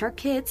protect our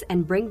kids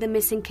and bring the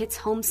missing kids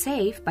home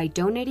safe by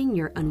donating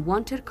your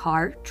unwanted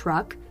car,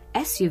 truck,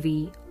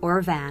 SUV,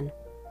 or van,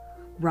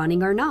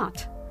 running or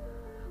not.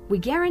 We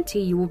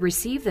guarantee you will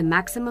receive the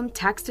maximum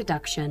tax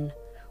deduction.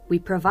 We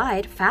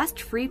provide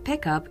fast free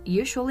pickup,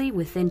 usually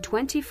within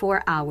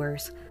 24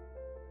 hours.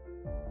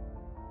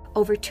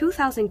 Over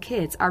 2,000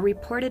 kids are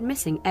reported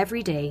missing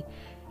every day.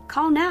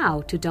 Call now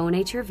to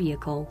donate your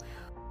vehicle.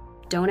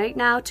 Donate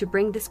now to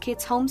bring these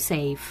kids home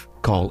safe.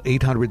 Call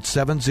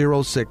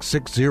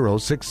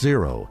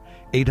 800-706-6060,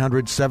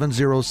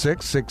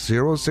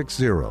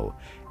 800-706-6060,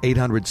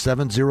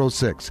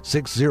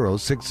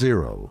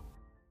 800-706-6060.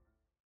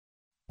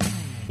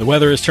 The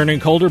weather is turning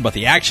colder, but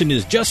the action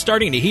is just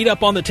starting to heat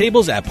up on the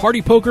tables at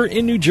Party Poker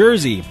in New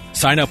Jersey.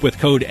 Sign up with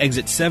code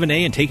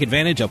EXIT7A and take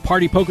advantage of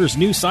Party Poker's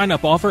new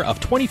sign-up offer of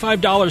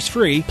 $25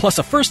 free, plus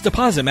a first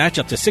deposit match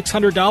up to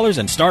 $600,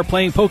 and start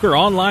playing poker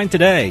online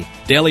today.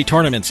 Daily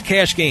tournaments,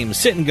 cash games,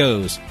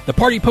 sit-and-goes. The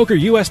Party Poker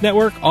U.S.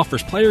 network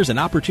offers players an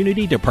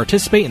opportunity to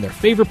participate in their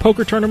favorite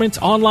poker tournaments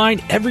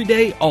online every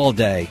day, all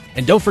day.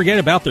 And don't forget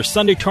about their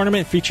Sunday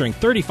tournament featuring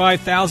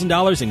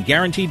 $35,000 in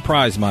guaranteed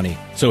prize money.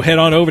 So head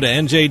on over to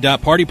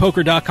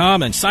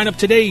nj.partypoker.com and sign up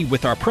today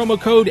with our promo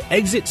code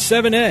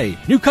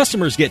EXIT7A. New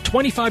customers get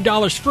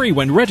 $25 free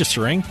when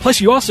registering,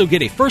 plus you also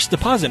get a first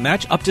deposit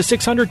match up to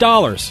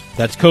 $600.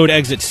 That's code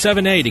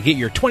EXIT7A to get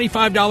your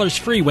 $25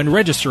 free when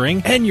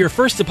registering and your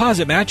first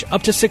deposit match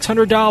up to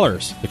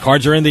 $600. The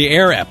cards are in the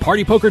air at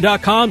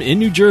partypoker.com in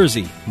New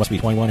Jersey. Must be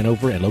 21 and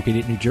over and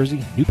located in New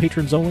Jersey. New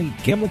patrons only.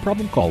 Gambling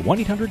problem? Call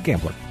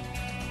 1-800-GAMBLER.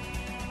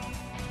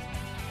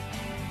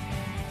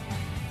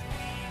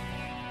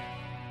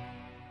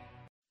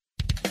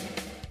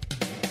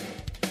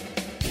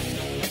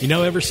 You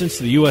know, ever since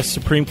the U.S.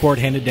 Supreme Court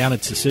handed down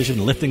its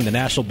decision lifting the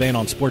national ban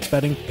on sports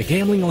betting, the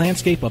gambling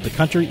landscape of the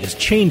country is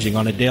changing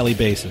on a daily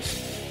basis.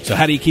 So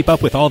how do you keep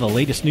up with all the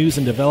latest news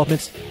and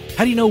developments?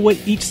 How do you know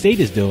what each state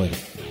is doing?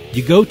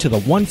 You go to the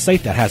one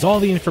site that has all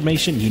the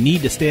information you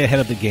need to stay ahead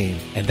of the game,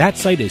 and that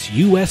site is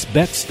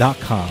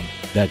usbets.com.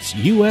 That's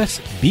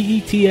usbets.com.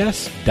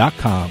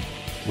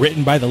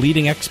 Written by the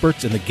leading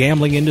experts in the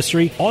gambling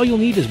industry, all you'll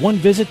need is one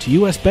visit to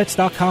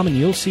usbets.com and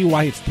you'll see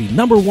why it's the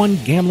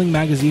 #1 gambling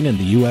magazine in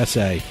the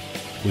USA.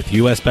 With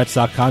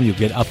usbets.com, you'll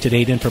get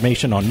up-to-date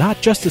information on not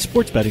just the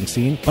sports betting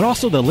scene, but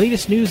also the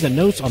latest news and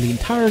notes on the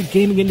entire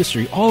gaming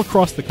industry all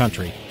across the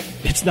country.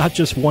 It's not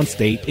just one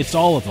state, it's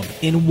all of them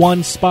in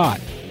one spot.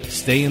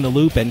 Stay in the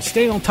loop and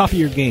stay on top of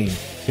your game.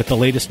 Get the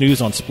latest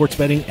news on sports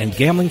betting and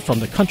gambling from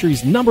the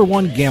country's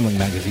 #1 gambling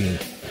magazine.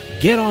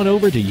 Get on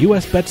over to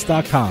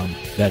usbets.com.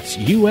 That's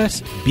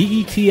usbets.com.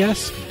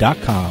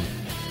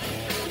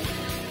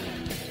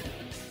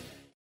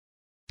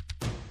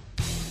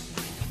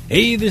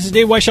 Hey, this is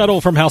Dave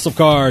Weishuttle from House of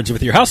Cards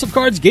with your House of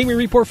Cards gaming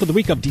report for the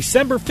week of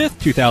December 5th,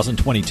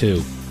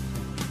 2022.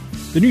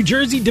 The New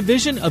Jersey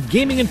Division of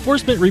Gaming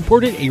Enforcement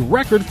reported a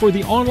record for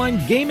the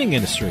online gaming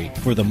industry.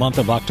 For the month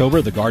of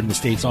October, the Garden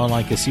State's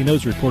online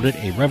casinos reported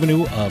a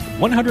revenue of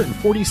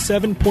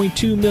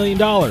 $147.2 million.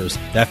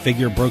 That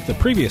figure broke the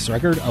previous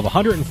record of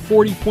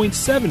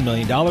 $140.7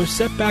 million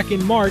set back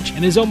in March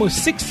and is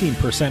almost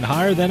 16%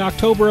 higher than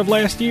October of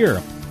last year.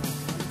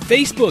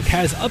 Facebook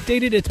has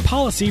updated its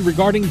policy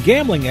regarding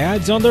gambling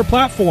ads on their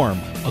platform.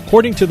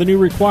 According to the new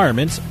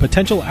requirements,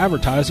 potential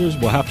advertisers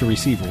will have to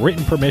receive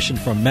written permission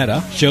from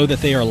Meta, show that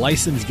they are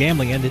licensed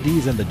gambling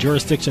entities in the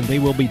jurisdiction they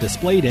will be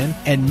displayed in,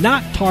 and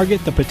not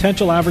target the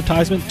potential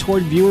advertisement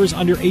toward viewers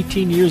under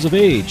 18 years of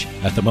age.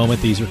 At the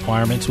moment, these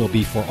requirements will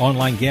be for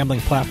online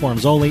gambling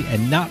platforms only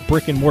and not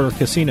brick-and-mortar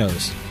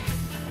casinos.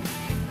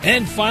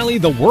 And finally,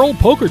 the World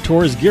Poker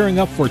Tour is gearing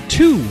up for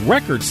 2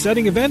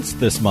 record-setting events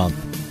this month.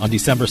 On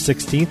December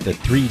 16th, the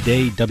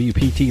 3-day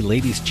WPT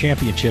Ladies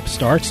Championship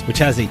starts, which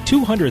has a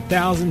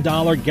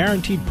 $200,000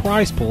 guaranteed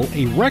prize pool,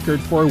 a record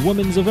for a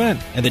women's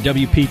event. And the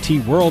WPT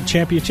World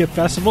Championship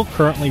Festival,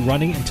 currently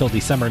running until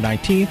December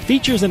 19th,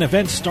 features an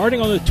event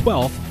starting on the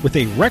 12th with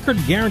a record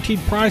guaranteed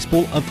prize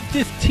pool of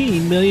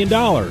 $15 million.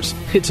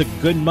 It's a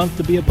good month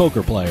to be a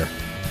poker player.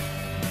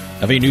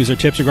 Have any news or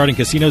tips regarding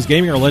casinos,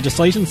 gaming, or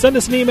legislation? Send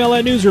us an email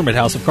at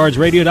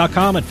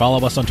newsroom@houseofcardsradio.com and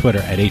follow us on Twitter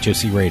at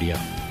HOC Radio.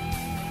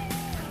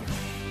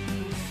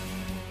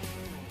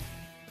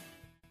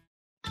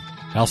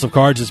 House of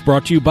Cards is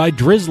brought to you by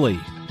Drizzly,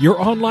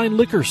 your online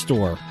liquor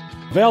store.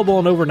 Available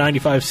in over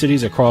 95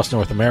 cities across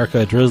North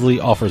America, Drizzly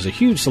offers a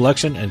huge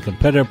selection and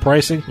competitive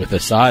pricing with a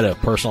side of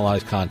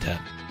personalized content.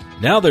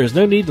 Now there's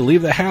no need to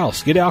leave the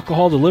house. Get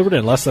alcohol delivered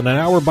in less than an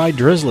hour by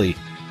Drizzly.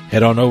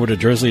 Head on over to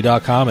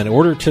drizzly.com and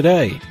order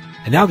today.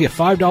 And now get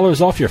 $5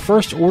 off your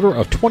first order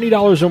of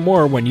 $20 or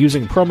more when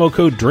using promo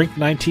code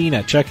DRINK19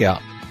 at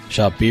checkout.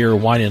 Shop beer,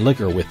 wine, and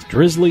liquor with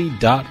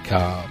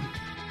drizzly.com.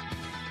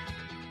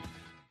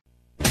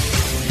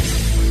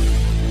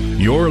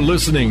 You're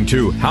listening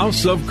to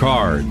House of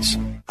Cards.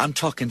 I'm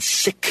talking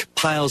sick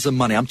piles of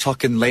money. I'm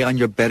talking lay on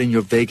your bed in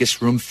your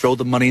Vegas room, throw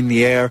the money in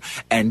the air,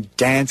 and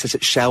dance as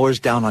it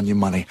showers down on you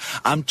money.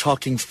 I'm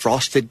talking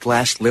frosted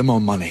glass limo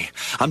money.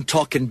 I'm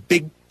talking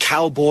big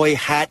cowboy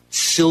hat,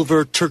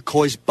 silver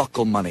turquoise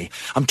buckle money.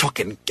 I'm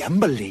talking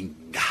gambling.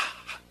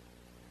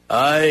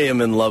 I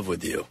am in love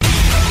with you.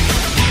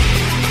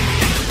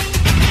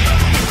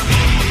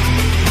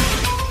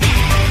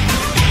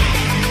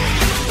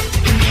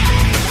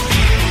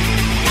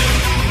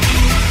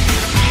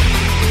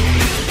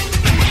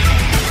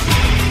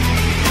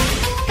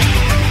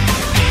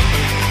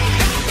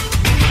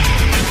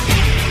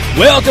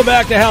 Welcome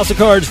back to House of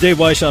Cards. Dave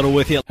Weishuttle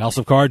with you. House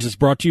of Cards is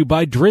brought to you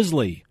by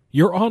Drizzly,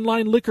 your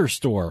online liquor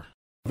store.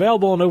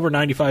 Available in over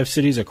 95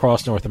 cities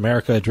across North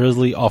America,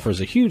 Drizzly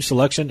offers a huge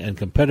selection and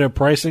competitive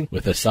pricing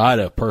with a side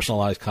of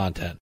personalized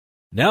content.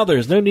 Now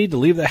there's no need to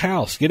leave the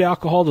house. Get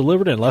alcohol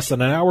delivered in less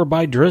than an hour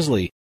by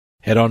Drizzly.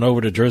 Head on over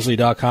to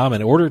drizzly.com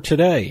and order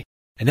today.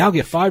 And now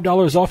get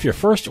 $5 off your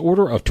first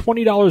order of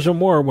 $20 or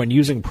more when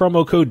using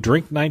promo code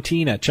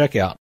DRINK19 at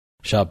checkout.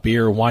 Shop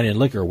beer, wine, and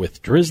liquor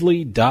with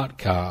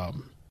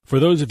drizzly.com. For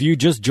those of you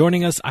just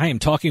joining us, I am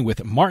talking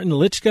with Martin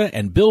Lichka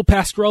and Bill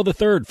Pasquarell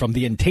III from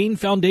the Entain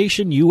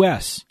Foundation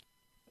U.S.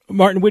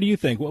 Martin, what do you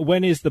think?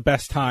 When is the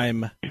best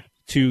time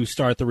to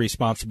start the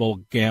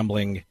responsible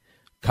gambling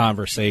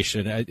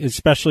conversation,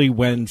 especially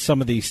when some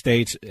of these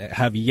states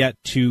have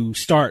yet to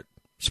start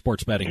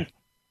sports betting?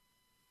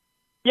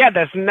 Yeah,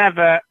 there's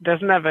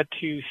never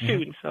too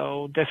soon.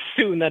 So the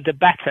sooner the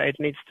better. It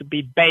needs to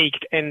be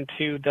baked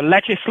into the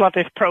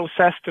legislative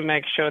process to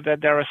make sure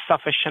that there is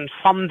sufficient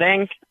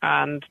funding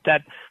and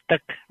that the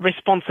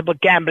responsible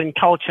gambling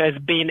culture is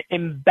being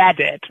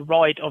embedded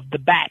right off the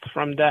bat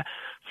from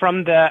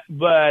the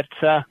word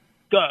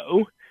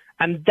go,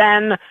 and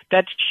then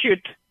that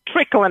should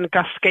trickle and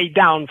cascade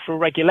down through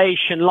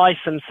regulation,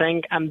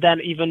 licensing, and then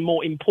even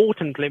more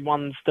importantly,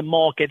 once the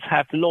markets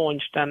have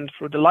launched and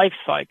through the life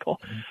cycle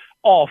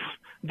of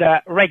the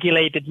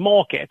regulated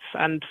markets.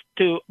 And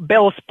to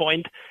Bill's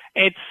point,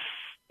 it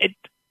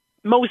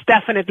most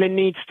definitely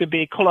needs to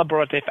be a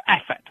collaborative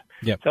effort.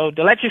 Yep. So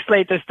the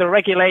legislators, the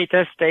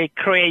regulators, they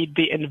create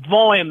the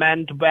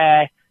environment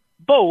where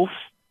both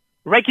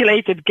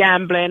regulated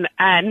gambling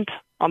and,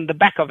 on the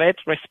back of it,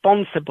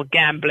 responsible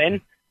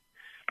gambling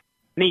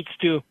needs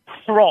to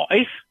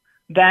thrive.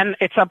 Then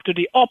it's up to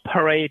the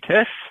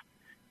operators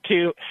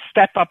to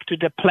step up to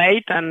the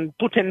plate and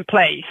put in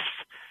place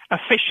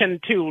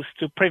efficient tools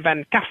to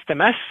prevent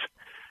customers,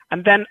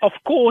 and then, of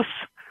course,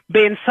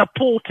 being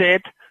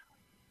supported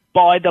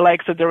by the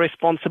likes of the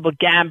responsible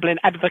gambling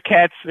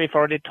advocates. We've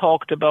already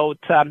talked about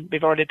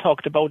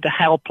the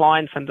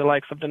helplines and the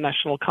likes of the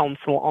National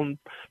Council on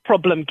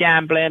Problem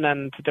Gambling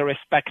and the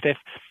respective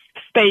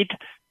state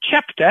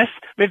chapters.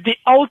 With the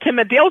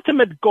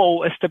ultimate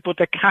goal is to put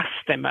a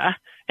customer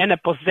in a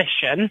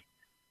position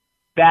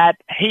that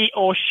he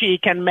or she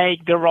can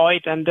make the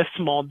right and the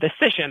smart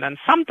decision. And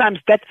sometimes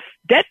that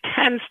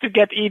tends to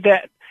get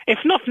either, if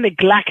not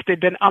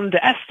neglected, then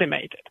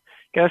underestimated.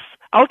 Because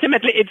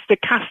ultimately it's the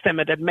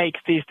customer that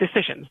makes these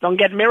decisions. Don't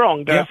get me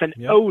wrong. There's an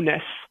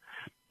onus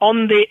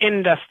on the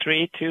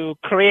industry to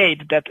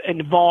create that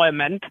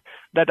environment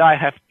that I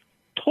have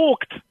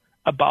talked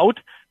about.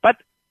 But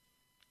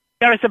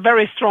there is a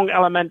very strong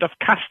element of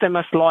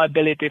customer's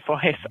liability for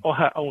his or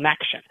her own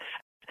action.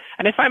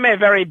 And if I may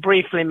very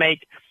briefly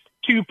make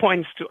 2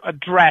 points to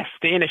address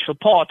the initial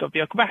part of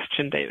your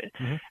question, David.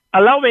 Mm-hmm.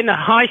 Allowing a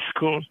high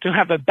school to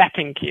have a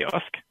betting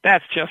kiosk,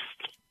 that's just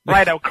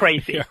right out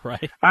crazy. Yeah,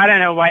 right. I don't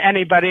know why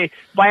anybody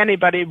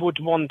would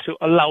want to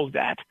allow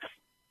that.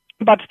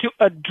 But to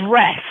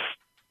address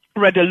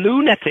rather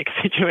lunatic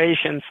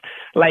situations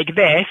like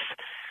this,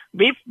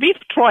 we've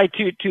tried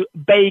to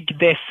bake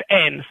this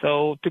in.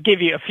 So to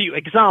give you a few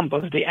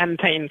examples, the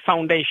Entain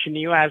Foundation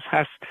US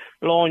has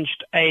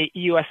launched a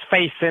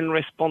US-facing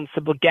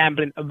responsible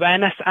gambling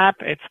awareness app.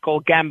 It's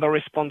called Gamble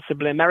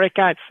Responsibly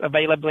America. It's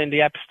available in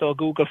the App Store,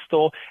 Google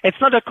Store. It's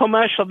not a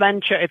commercial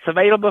venture. It's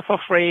available for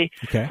free.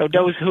 Okay. So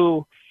those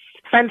who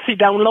fancy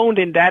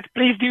downloading that,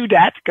 please do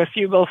that, because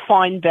you will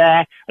find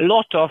there a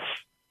lot of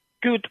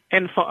good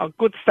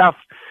stuff,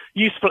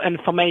 useful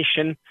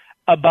information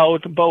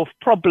about both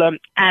problem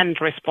and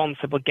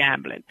responsible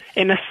gambling.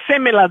 In a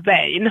similar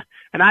vein,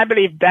 and I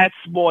believe that's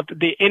what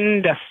the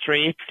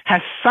industry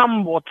has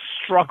somewhat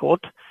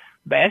struggled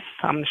with.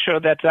 I'm sure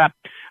that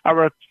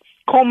our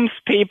comms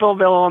people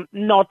will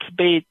not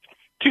be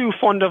too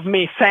fond of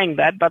me saying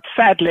that, but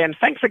sadly, and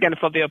thanks again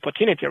for the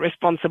opportunity,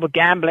 responsible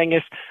gambling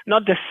is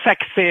not the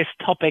sexiest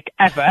topic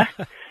ever.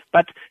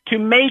 But to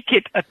make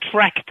it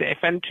attractive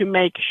and to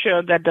make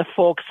sure that the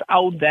folks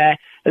out there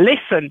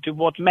listen to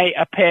what may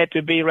appear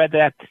to be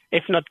rather,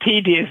 if not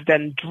tedious,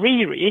 then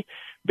dreary,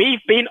 we've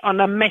been on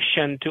a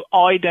mission to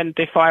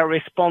identify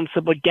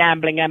responsible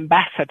gambling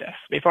ambassadors.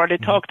 We've already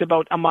talked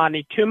about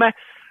Amani Tuma,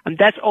 and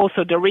that's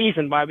also the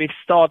reason why we've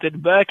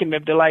started working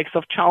with the likes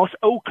of Charles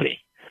Oakley.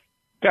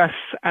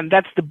 And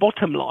that's the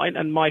bottom line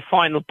and my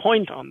final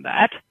point on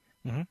that.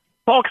 Mm-hmm.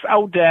 folks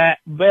out there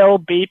will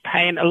be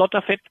paying a lot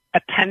of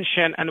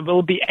attention and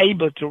will be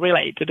able to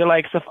relate to the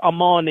likes of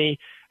Armani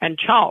and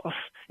Charles.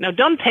 Now,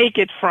 don't take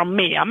it from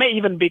me. I may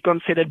even be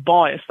considered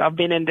biased. I've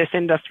been in this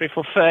industry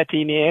for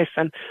 13 years,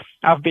 and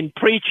I've been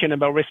preaching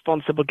about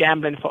responsible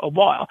gambling for a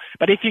while.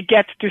 But if you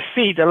get to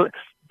see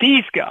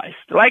these guys,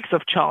 the likes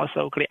of Charles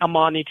Oakley,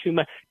 Armani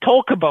Tuma,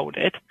 talk about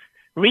it,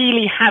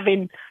 really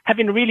having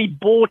really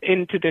bought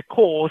into the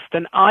cause,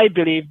 then I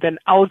believe then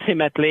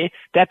ultimately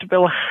that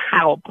will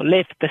help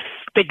lift the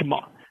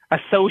stigma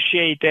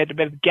associated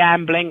with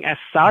gambling as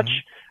such,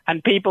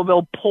 and people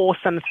will pause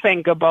and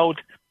think about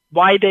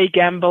why they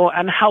gamble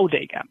and how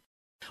they gamble.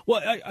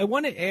 Well, I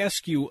want to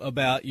ask you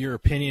about your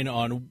opinion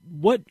on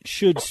what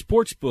should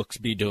sports books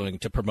be doing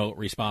to promote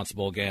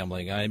responsible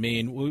gambling. I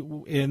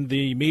mean, in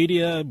the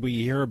media,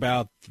 we hear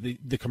about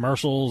the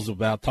commercials,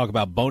 talk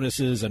about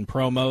bonuses and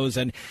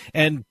promos,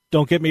 and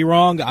don't get me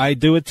wrong, I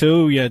do it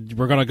too.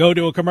 We're going to go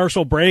to a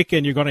commercial break,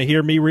 and you're going to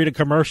hear me read a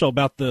commercial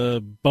about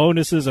the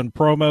bonuses and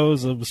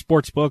promos of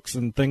sports books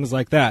and things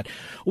like that.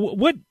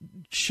 What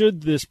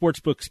should the sports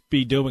books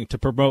be doing to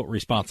promote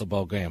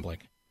responsible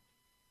gambling?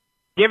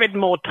 Give it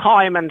more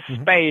time and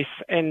space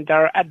in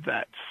their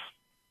adverts.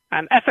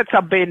 And efforts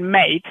are being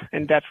made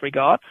in that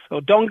regard. So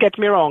don't get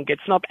me wrong.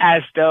 It's not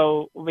as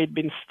though we've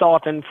been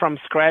starting from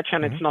scratch,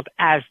 and it's not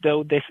as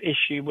though this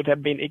issue would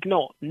have been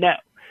ignored. No.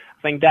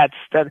 I think that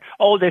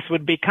all this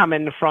would be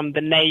coming from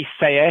the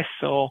naysayers,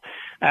 or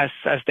as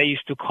they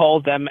used to call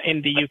them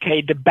in the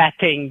UK, the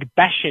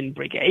bashing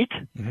brigade.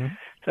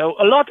 So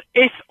a lot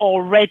is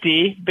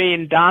already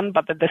being done,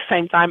 but at the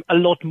same time, a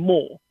lot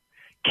more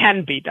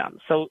can be done.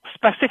 So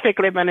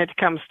specifically when it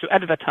comes to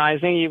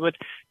advertising, you would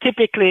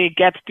typically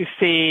get to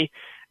see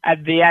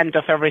at the end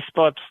of every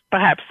spot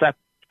perhaps a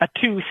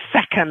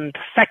 2-second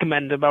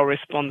segment about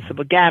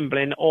responsible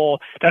gambling, or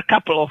there are a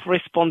couple of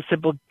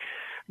responsible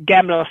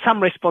gambling or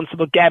some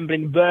responsible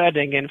gambling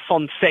wording in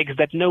font 6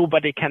 that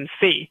nobody can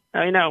see.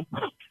 Now,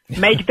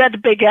 make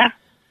that bigger,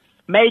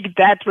 make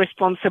that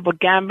responsible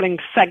gambling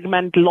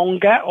segment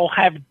longer, or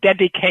have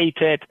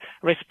dedicated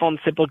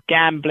responsible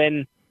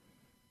gambling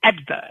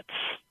adverts.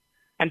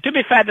 And to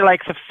be fair, the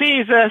likes of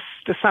Caesars,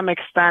 to some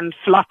extent,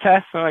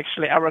 Flutter, so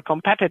actually our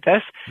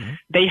competitors,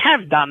 they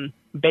have done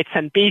bits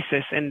and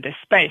pieces in this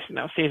space.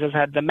 Caesars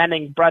had the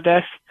Manning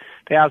brothers.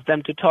 They asked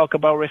them to talk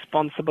about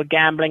responsible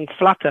gambling.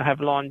 Flutter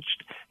have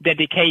launched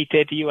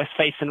dedicated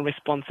US-facing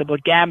responsible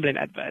gambling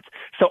adverts.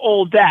 So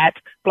all that,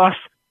 plus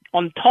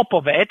on top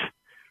of it,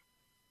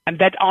 and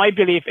that I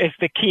believe is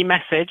the key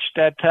message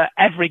that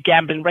every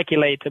gambling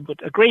regulator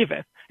would agree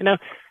with.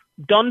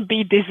 Don't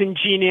be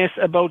disingenuous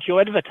about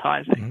your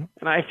advertising.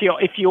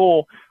 If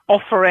you're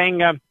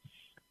offering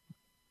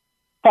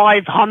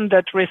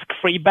 500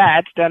 risk-free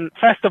bet, then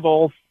first of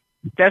all,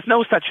 there's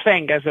no such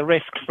thing as a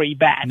risk-free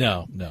bet.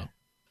 No.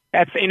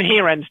 That's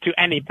inherent to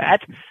any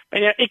bet.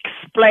 But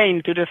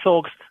explain to the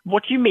folks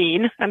what you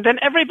mean, and then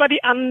everybody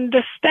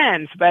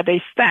understands where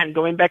they stand.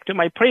 Going back to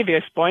my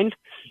previous point,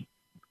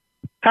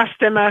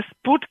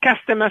 put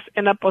customers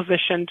in a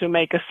position to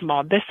make a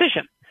smart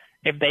decision.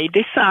 If they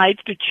decide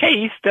to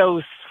chase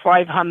those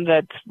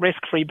 500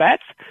 risk-free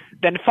bets,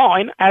 then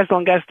fine, as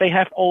long as they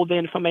have all the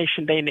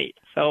information they need.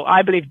 So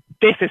I believe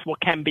this is what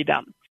can be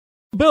done.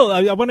 Bill,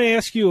 I want to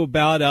ask you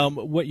about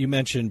what you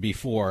mentioned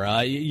before.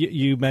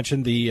 You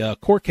mentioned the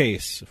court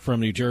case from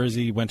New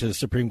Jersey went to the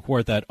Supreme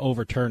Court that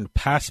overturned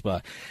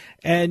PASPA.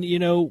 And,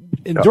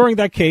 during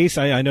that case,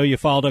 I know you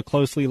followed it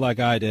closely like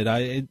I did.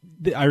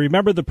 I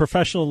remember the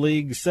professional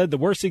league said the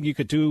worst thing you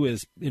could do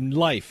in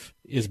life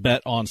is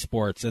bet on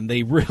sports. And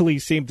they really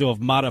seem to have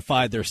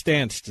modified their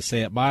stance, to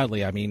say it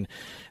mildly. I mean,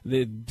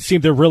 they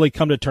seem to really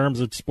come to terms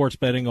with sports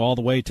betting all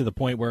the way to the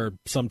point where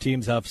some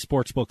teams have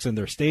sports books in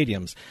their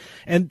stadiums.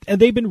 And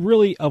they've been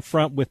really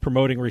upfront with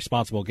promoting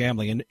responsible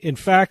gambling. And in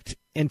fact,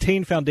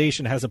 Entain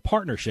Foundation has a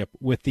partnership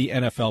with the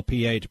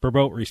NFLPA to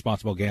promote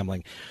responsible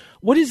gambling.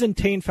 What is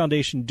Entain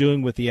Foundation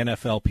doing with the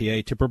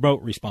NFLPA to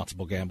promote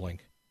responsible gambling?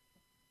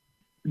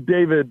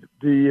 David,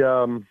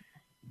 the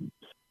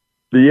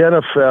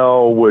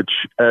NFL, which,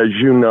 as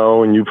you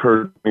know, and you've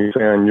heard me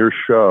say on your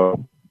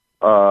show,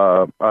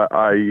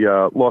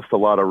 I lost a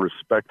lot of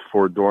respect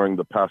for during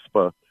the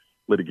PASPA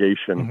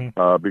litigation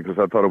because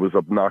I thought it was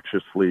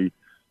obnoxiously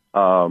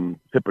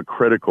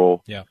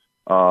hypocritical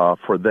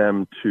for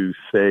them to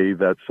say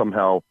that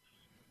somehow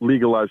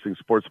legalizing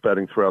sports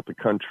betting throughout the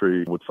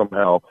country would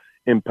somehow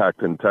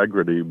impact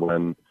integrity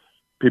when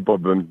people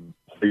have been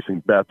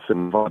placing bets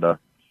in Nevada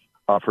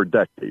for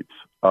decades.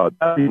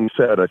 That being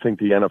said, I think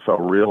the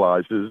NFL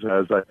realizes,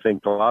 as I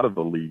think a lot of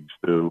the leagues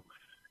do,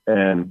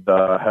 and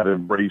have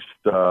embraced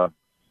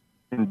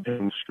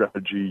Entain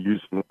strategy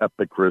using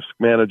Epic Risk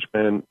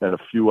Management and a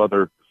few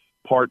other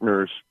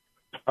partners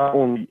to not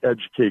only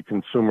educate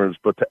consumers,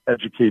 but to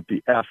educate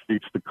the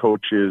athletes, the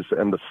coaches,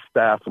 and the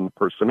staff and the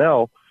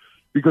personnel,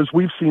 because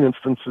we've seen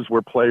instances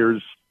where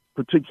players,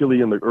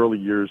 particularly in the early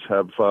years,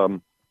 have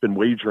been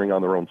wagering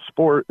on their own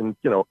sport. And,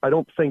 I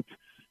don't think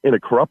in a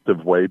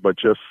corruptive way, but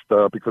just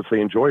because they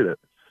enjoyed it.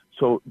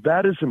 So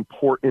that is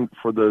important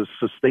for the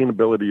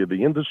sustainability of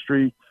the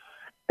industry.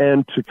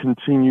 and to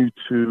continue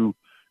to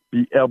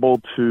be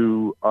able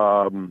to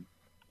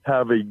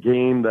have a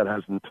game that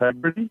has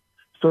integrity.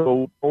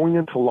 So going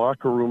into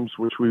locker rooms,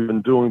 which we've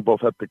been doing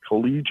both at the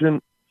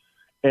collegiate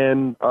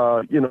and,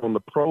 in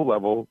the pro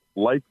level,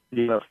 like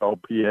the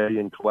NFLPA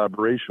in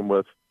collaboration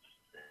with,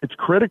 it's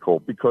critical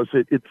because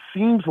it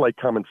seems like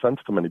common sense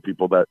to many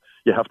people that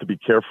you have to be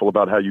careful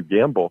about how you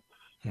gamble.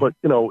 But,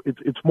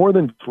 it's more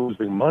than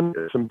losing money.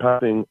 It's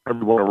impacting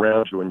everyone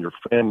around you and your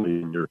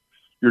family and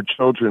your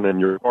children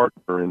and your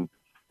partner and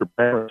your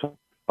parents.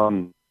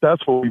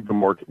 That's what we've been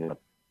working on.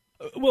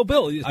 Well,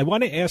 Bill, I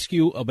want to ask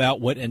you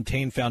about what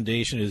Entain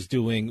Foundation is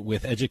doing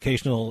with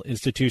educational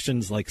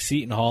institutions like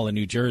Seton Hall in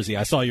New Jersey.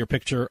 I saw your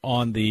picture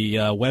on the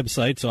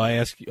website, so I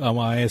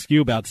want to ask you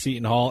about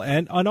Seton Hall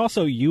and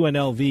also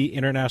UNLV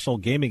International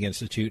Gaming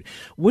Institute.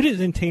 What is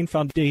Entain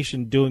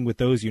Foundation doing with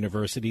those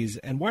universities,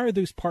 and why are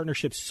those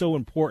partnerships so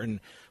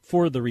important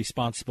for the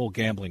responsible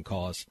gambling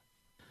cause?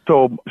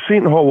 So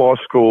Seton Hall Law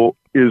School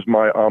is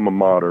my alma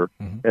mater,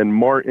 and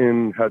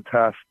Martin had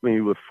tasked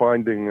me with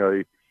finding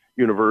a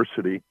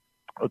university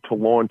to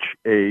launch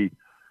a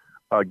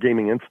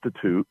gaming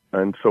institute.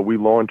 And so we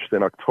launched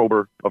in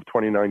October of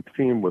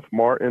 2019 with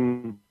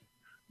Martin,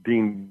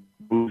 Dean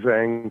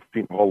Buzang,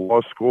 Seton Hall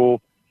Law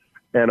School,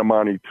 and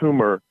Amani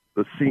Toomer,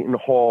 the Seton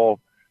Hall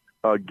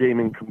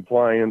Gaming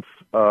Compliance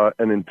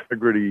and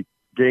Integrity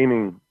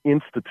Gaming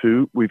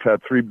Institute. We've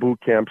had 3 boot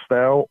camps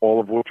now,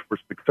 all of which were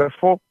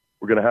successful.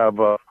 We're going to have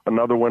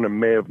another one in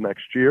May of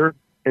next year.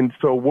 And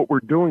so what we're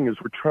doing is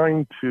we're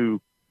trying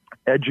to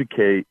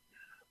educate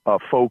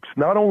folks,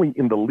 not only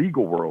in the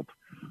legal world,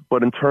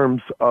 but in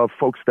terms of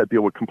folks that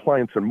deal with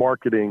compliance and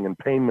marketing and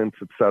payments,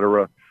 et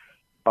cetera,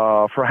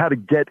 for how to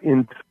get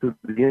into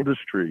the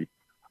industry.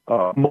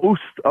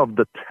 Most of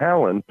the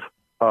talent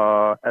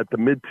at the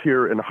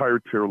mid-tier and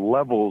higher-tier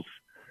levels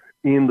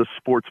in the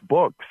sports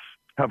books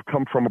have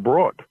come from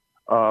abroad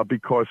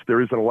because there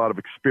isn't a lot of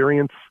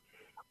experience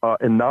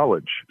and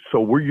knowledge. So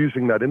we're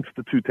using that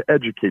institute to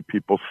educate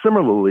people.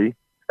 Similarly,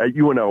 at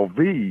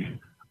UNLV,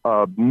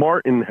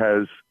 Martin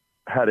has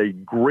had a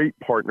great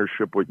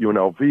partnership with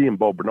UNLV and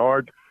Bo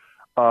Bernard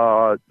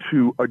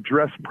to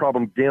address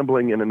problem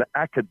gambling in an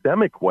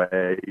academic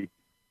way,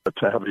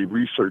 to have a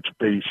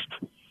research-based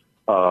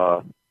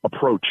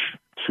approach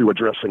to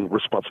addressing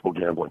responsible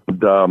gambling.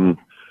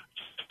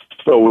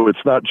 So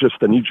it's not just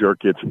a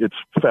knee-jerk, it's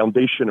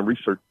foundation and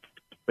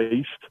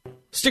research-based.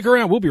 Stick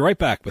around. We'll be right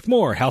back with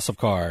more House of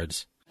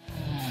Cards.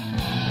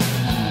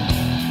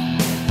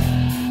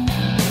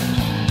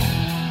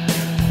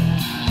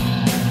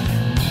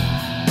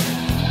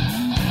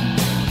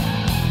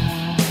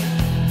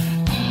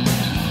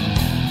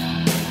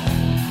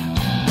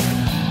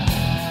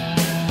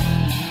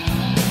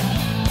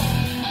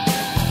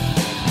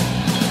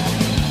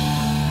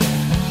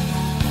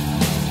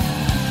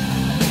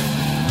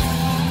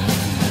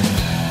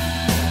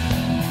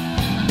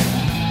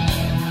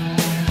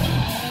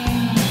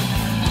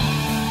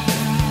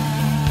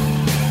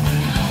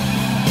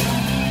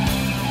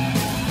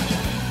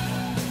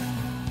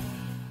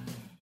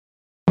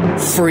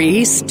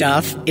 Free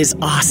stuff is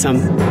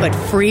awesome, but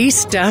free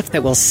stuff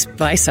that will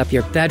spice up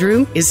your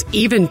bedroom is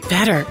even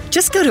better.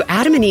 Just go to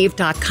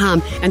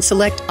adamandeve.com and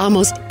select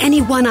almost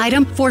any one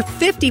item for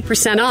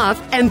 50%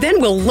 off, and then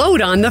we'll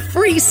load on the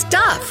free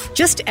stuff.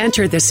 Just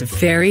enter this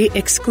very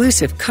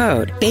exclusive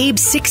code,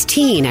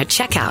 BABE16 at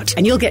checkout,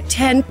 and you'll get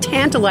 10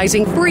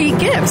 tantalizing free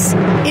gifts,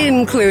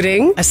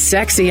 including a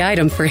sexy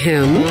item for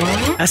him,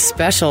 a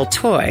special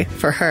toy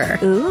for her,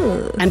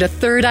 and a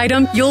third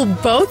item you'll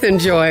both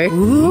enjoy.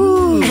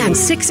 And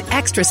 6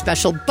 extra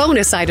special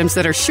bonus items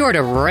that are sure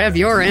to rev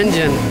your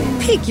engine,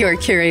 pique your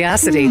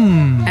curiosity,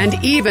 and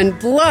even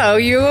blow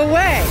you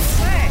away.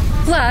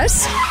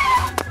 Plus,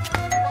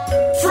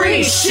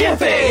 free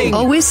shipping!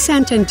 Always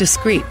sent in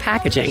discreet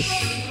packaging.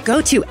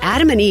 Go to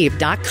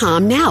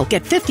adamandeve.com now.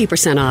 Get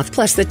 50% off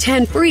plus the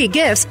 10 free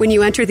gifts when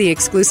you enter the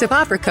exclusive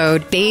offer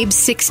code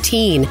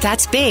BABE16.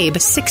 That's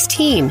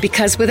BABE16,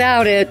 because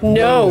without it,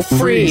 no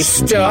free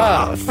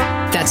stuff.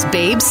 That's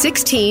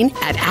BABE16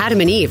 at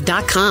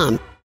adamandeve.com.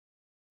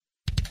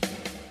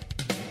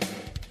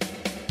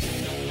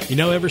 You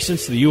know, ever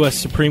since the U.S.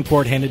 Supreme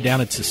Court handed down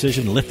its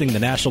decision lifting the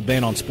national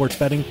ban on sports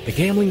betting, the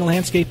gambling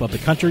landscape of the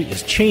country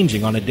is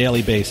changing on a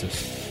daily basis.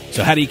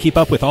 So how do you keep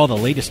up with all the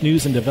latest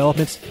news and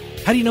developments?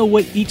 How do you know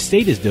what each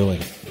state is doing?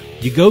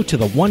 You go to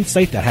the one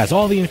site that has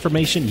all the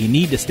information you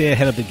need to stay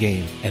ahead of the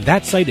game, and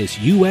that site is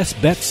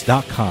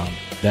usbets.com.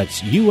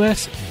 That's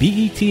usbets.com.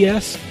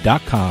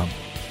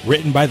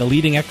 Written by the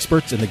leading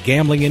experts in the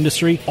gambling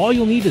industry, all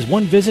you'll need is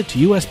one visit to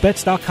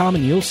usbets.com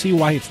and you'll see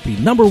why it's the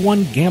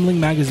 #1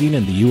 gambling magazine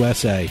in the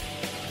USA.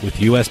 With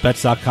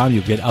usbets.com,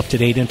 you'll get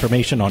up-to-date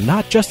information on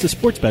not just the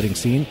sports betting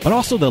scene, but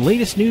also the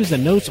latest news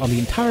and notes on the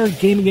entire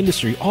gaming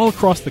industry all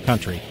across the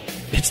country.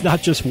 It's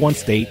not just one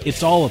state,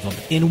 it's all of them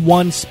in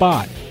one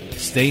spot.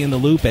 Stay in the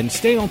loop and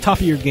stay on top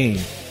of your game.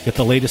 Get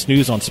the latest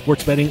news on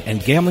sports betting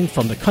and gambling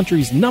from the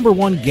country's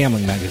 #1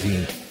 gambling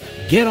magazine.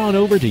 Get on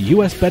over to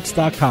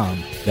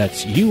usbets.com.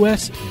 That's usbets.com.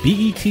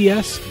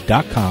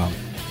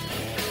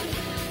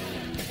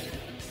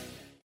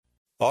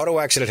 Auto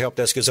Accident Help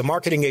Desk is a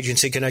marketing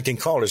agency connecting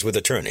callers with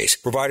attorneys.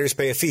 Providers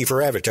pay a fee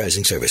for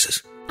advertising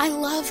services. I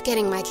love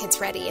getting my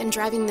kids ready and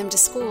driving them to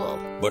school.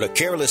 But a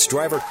careless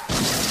driver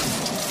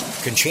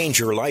can change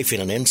your life in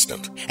an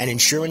instant, and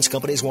insurance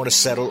companies want to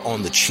settle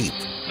on the cheap.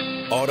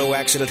 Auto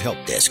Accident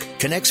Help Desk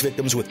connects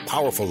victims with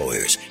powerful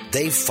lawyers.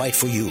 They fight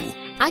for you.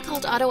 I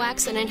called Auto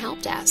Accident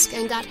Help Desk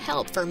and got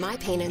help for my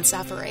pain and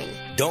suffering.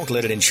 Don't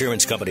let an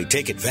insurance company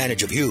take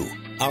advantage of you.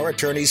 Our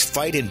attorneys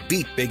fight and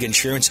beat big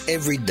insurance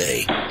every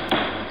day.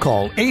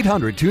 Call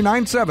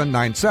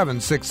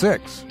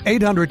 800-297-9766.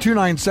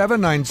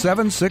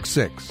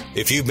 800-297-9766.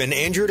 If you've been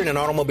injured in an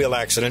automobile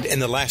accident in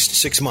the last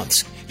 6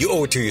 months, you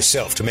owe it to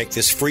yourself to make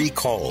this free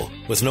call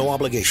with no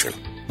obligation.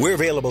 We're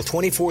available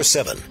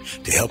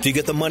 24/7 to help you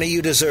get the money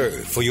you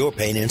deserve for your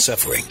pain and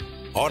suffering.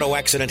 Auto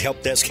Accident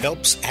Help Desk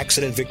helps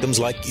accident victims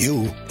like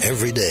you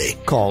every day.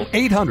 Call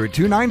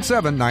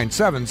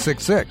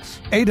 800-297-9766.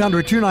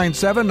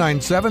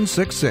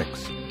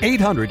 800-297-9766.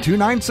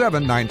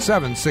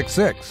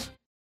 800-297-9766.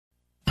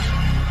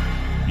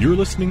 You're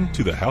listening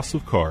to the House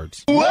of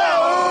Cards.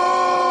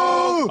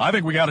 Whoa! I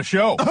think we got a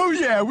show. Oh,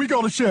 yeah, we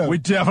got a show. We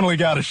definitely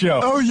got a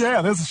show. Oh,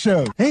 yeah, there's a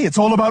show. Hey, it's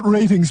all about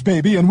ratings,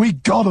 baby, and we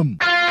got them.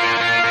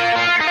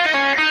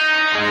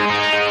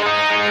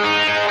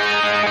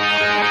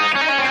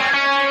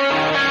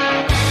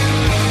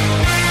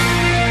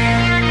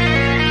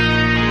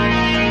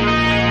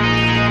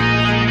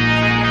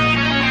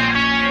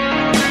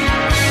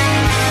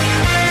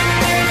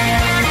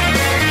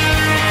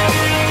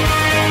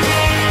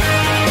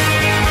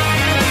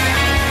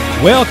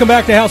 Welcome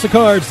back to House of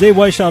Cards. Dave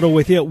Weishottle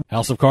with you.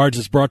 House of Cards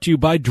is brought to you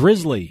by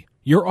Drizzly,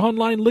 your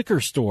online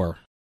liquor store.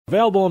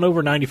 Available in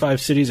over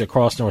 95 cities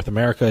across North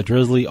America,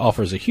 Drizzly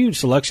offers a huge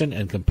selection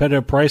and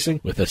competitive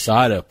pricing with a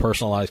side of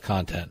personalized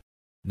content.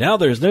 Now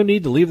there's no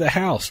need to leave the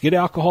house. Get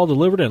alcohol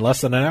delivered in less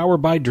than an hour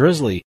by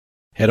Drizzly.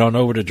 Head on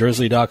over to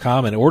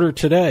drizzly.com and order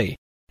today.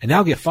 And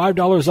now get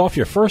 $5 off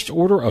your first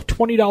order of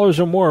 $20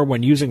 or more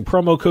when using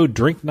promo code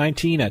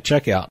DRINK19 at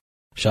checkout.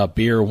 Shop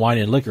beer, wine,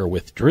 and liquor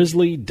with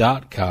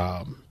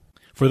drizzly.com.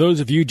 For those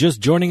of you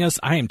just joining us,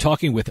 I am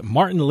talking with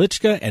Martin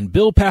Lichka and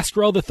Bill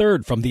Pasquarell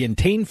III from the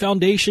Entain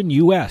Foundation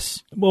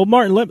U.S. Well,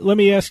 Martin, let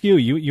me ask you.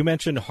 You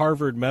mentioned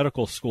Harvard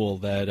Medical School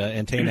that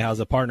Entain has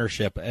a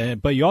partnership,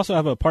 but you also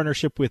have a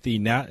partnership with the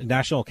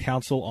National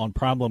Council on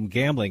Problem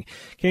Gambling.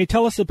 Can you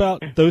tell us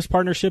about those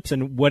partnerships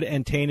and what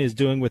Entain is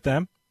doing with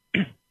them?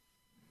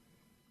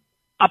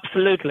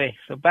 Absolutely.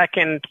 So back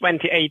in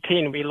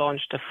 2018, we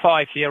launched a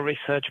 5-year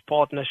research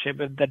partnership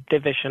with the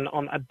Division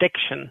on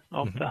Addiction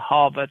of the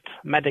Harvard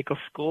Medical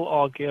School,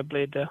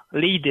 arguably the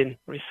leading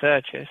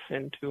researchers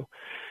into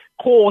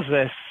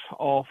causes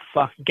of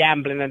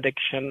gambling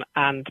addiction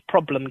and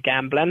problem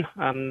gambling.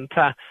 And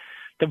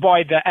the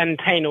wider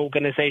Entain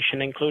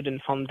organization,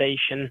 including the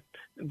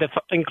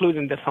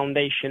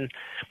foundation,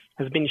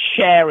 has been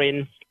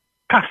sharing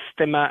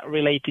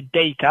customer-related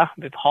data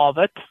with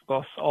Harvard, of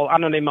course, all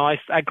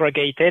anonymized,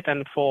 aggregated,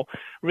 and for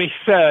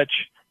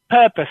research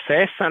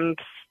purposes. And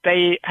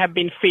they have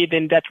been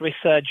feeding that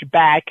research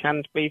back,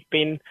 and we've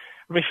been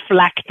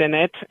reflecting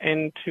it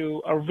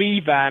into a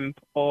revamp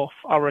of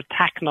our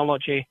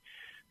technology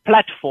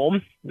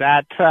platform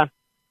that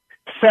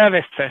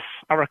services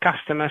our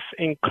customers,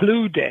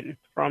 including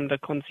from the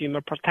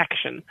consumer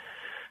protection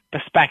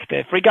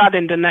perspective.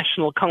 Regarding the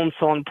National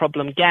Council on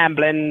Problem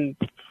Gambling,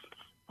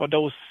 for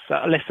those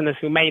listeners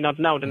who may not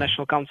know, the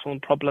National Council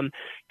on Problem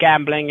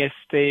Gambling is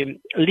the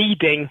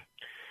leading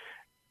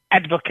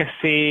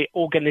advocacy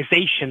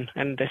organization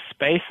in this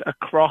space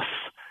across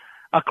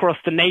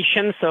the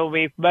nation. So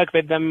we work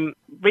with them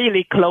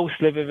really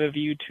closely with a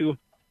view to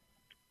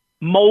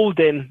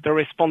molding the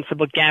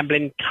responsible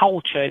gambling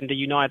culture in the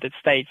United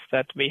States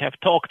that we have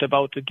talked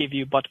about. To give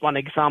you but one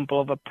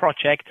example of a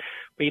project,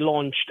 we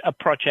launched a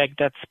project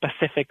that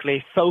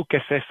specifically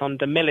focuses on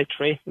the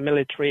military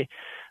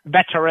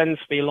veterans.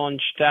 We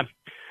launched a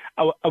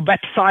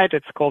website.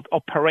 It's called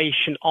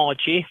Operation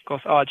RG, of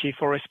course, RG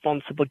for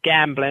Responsible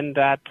Gambling,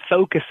 that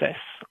focuses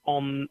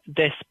on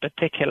this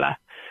particular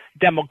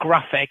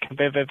demographic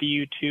with a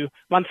view to,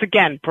 once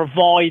again,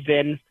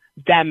 providing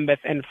them with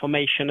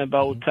information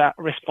about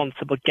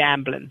responsible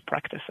gambling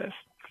practices.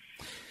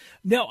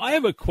 Now, I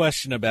have a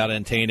question about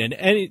Entain,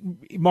 and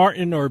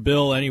Martin or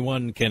Bill,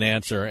 anyone can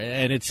answer,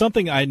 and it's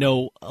something I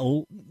know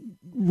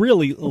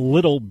really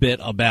little bit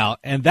about,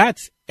 and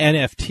that's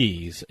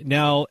NFTs.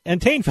 Now,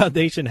 Entain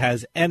Foundation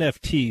has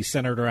NFTs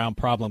centered around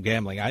problem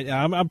gambling.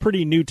 I'm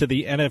pretty new to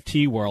the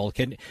NFT world.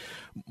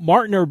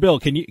 Martin or Bill,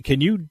 can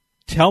you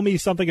tell me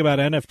something about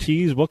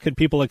NFTs? What can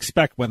people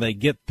expect when they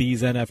get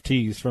these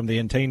NFTs from the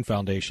Entain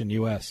Foundation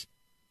US?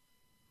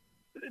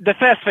 The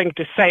first thing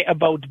to say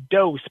about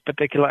those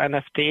particular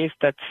NFTs,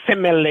 that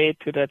similarly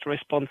to that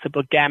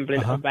responsible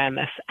gambling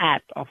awareness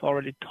app I've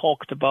already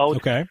talked about,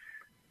 okay,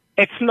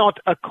 it's not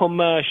a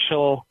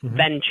commercial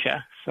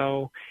venture.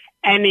 So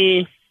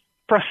any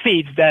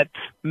proceeds that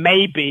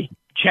may be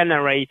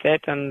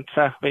generated, and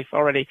we've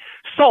already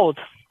sold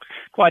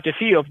quite a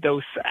few of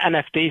those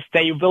NFTs,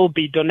 they will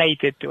be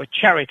donated to a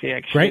charity,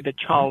 actually, the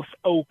Charles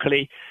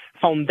Oakley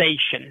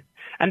Foundation.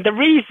 And the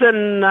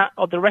reason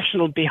or the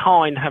rationale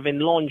behind having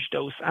launched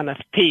those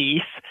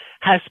NFTs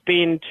has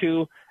been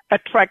to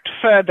attract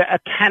further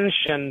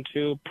attention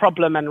to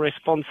problem and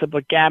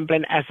responsible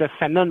gambling as a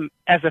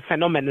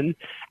phenomenon,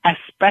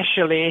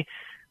 especially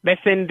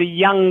within the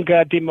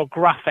younger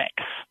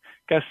demographics.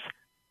 Because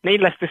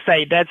needless to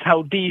say, that's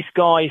how these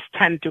guys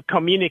tend to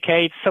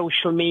communicate,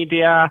 social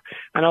media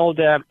and all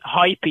the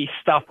hypey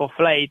stuff of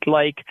late,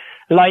 like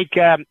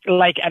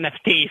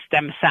NFTs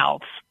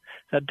themselves.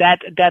 So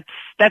that's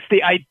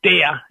the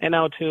idea,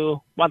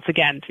 to once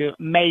again to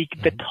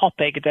make the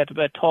topic that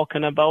we're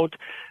talking about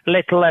a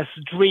little less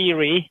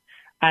dreary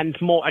and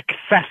more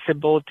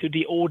accessible to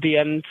the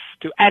audience,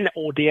 to an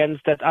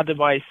audience that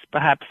otherwise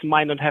perhaps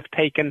might not have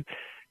taken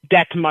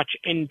that much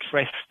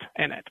interest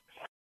in it.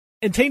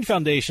 Entain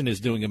Foundation is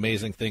doing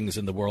amazing things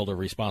in the world of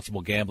responsible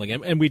gambling,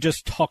 and we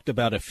just talked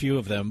about a few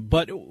of them.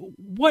 But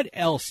what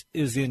else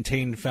is the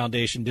Entain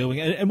Foundation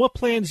doing, and what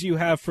plans do you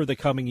have for the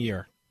coming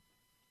year?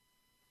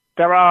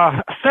 There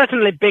are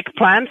certainly big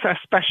plans,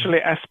 especially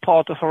as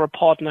part of our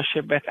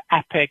partnership with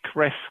Epic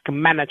Risk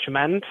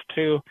Management.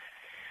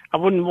 I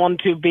wouldn't want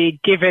to be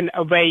giving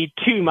away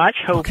too much.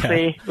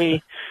 Hopefully,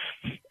 we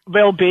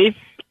will be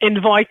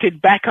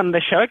invited back on the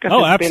show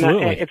because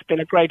it's been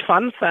a great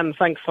fun, and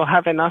thanks for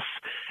having us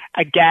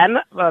again.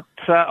 But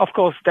of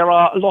course, there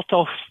are a lot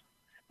of,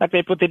 let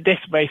me put it this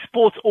way,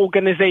 sports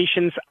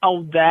organizations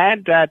out there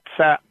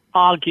that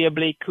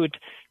arguably could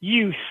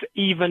use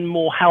even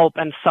more help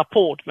and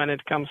support when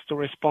it comes to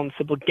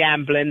responsible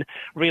gambling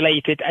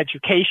related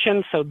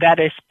education. So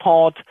that is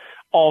part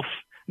of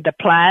the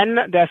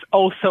plan. There's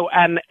also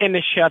an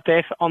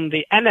initiative on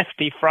the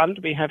NFT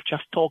front we have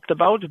just talked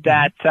about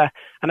that,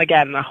 and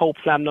again,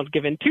 hopefully I'm not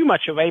giving too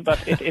much away,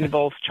 but it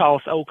involves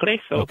Charles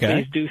Oakley. So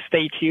please do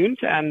stay tuned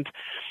and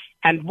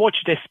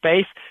watch this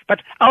space.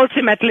 But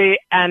ultimately,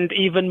 and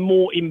even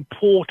more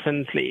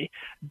importantly,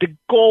 the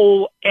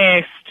goal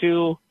is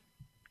to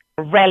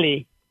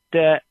rally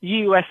the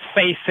US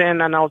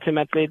facing and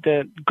ultimately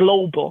the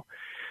global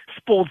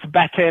sports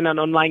betting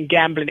and online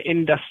gambling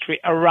industry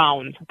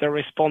around the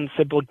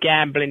responsible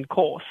gambling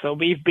cause. So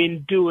we've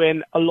been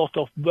doing a lot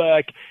of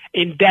work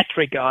in that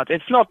regard.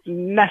 It's not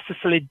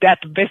necessarily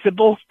that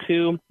visible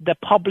to the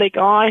public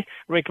eye,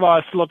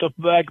 requires a lot of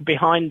work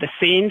behind the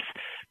scenes,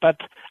 but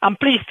I'm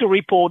pleased to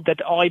report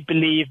that I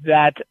believe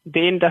that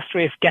the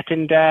industry is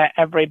getting there.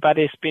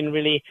 Everybody's been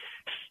really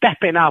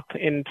stepping up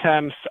in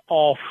terms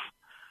of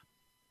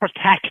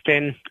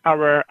protecting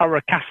our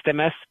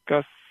customers,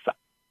 because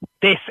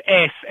this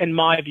is, in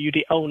my view,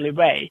 the only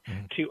way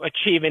to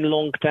achieving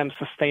long-term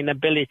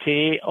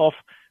sustainability of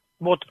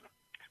what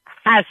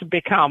has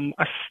become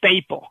a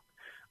staple,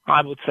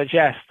 I would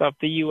suggest, of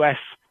the U.S.,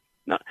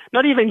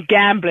 not even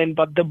gambling,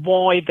 but the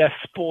wider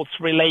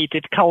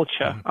sports-related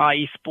culture,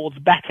 i.e. sports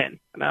betting.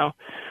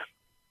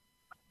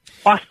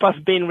 PASPA's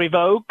been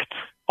revoked.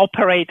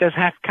 Operators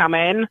have come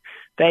in.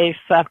 They've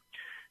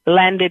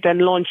landed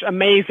and launched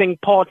amazing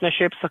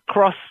partnerships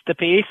across the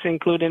piece,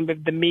 including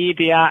with the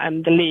media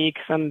and the leagues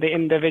and the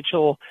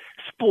individual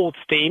sports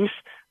teams.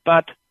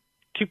 But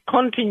to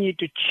continue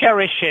to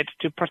cherish it,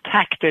 to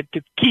protect it,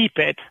 to keep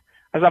it,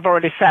 as I've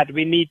already said,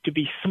 we need to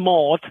be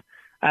smart.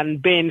 And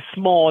being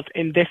smart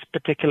in this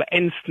particular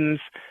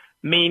instance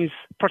means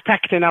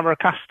protecting our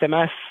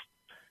customers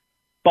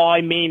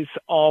by means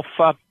of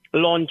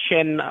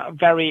launching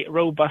very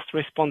robust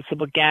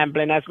responsible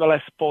gambling as well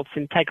as sports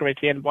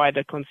integrity and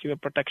wider consumer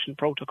protection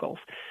protocols.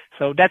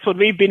 So that's what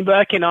we've been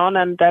working on,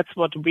 and that's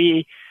what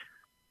we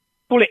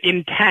fully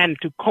intend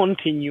to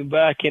continue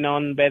working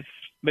on with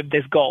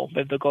this goal,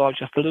 with the goal I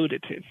just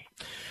alluded to.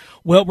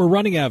 Well, we're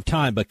running out of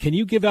time, but can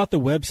you give out the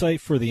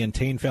website for the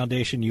Entain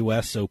Foundation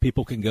US so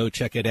people can go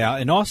check it out,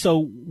 and also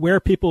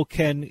where people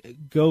can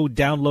go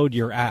download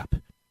your app?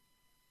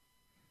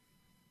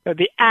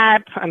 The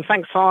app, and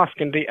thanks for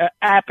asking, the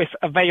app is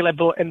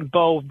available in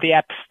both the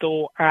App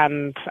Store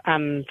and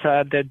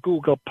the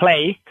Google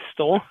Play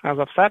Store. As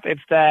I've said,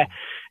 it's there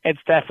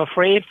for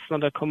free. It's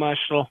not a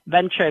commercial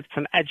venture. It's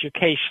an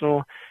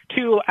educational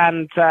tool,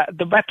 and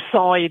the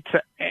website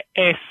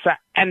is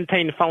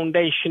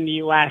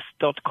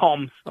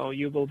entainfoundationus.com. So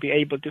you will be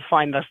able to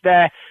find us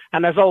there.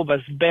 And as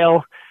always,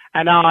 Bill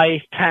and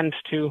I tend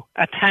to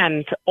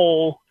attend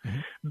all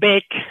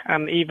big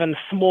and even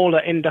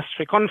smaller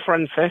industry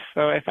conferences.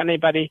 So if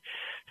anybody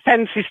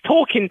fancies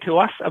talking to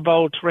us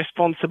about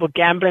responsible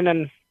gambling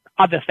and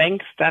other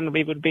things, then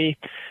we would be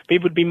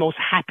most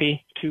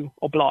happy to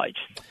oblige.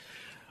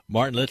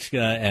 Martin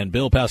Litschka and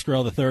Bill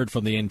Pasquarello III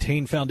from the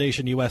Entain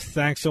Foundation US,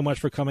 thanks so much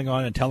for coming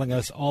on and telling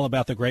us all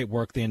about the great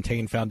work the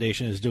Entain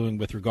Foundation is doing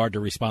with regard to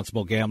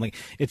responsible gambling.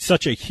 It's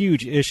such a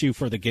huge issue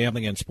for the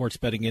gambling and sports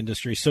betting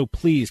industry, so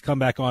please come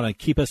back on and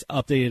keep us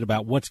updated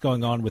about what's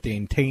going on with the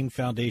Entain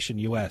Foundation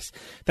US.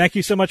 Thank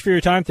you so much for your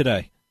time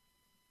today.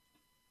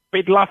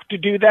 We'd love to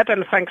do that,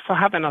 and thanks for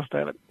having us,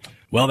 David.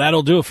 Well,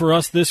 that'll do it for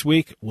us this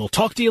week. We'll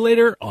talk to you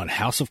later on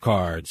House of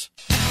Cards.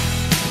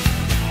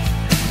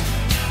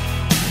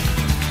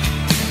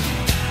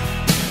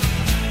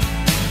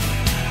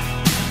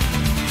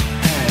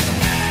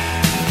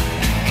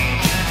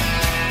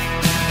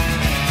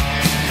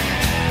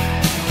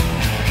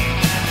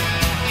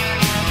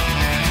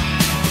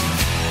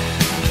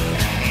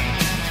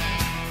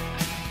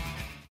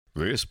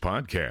 This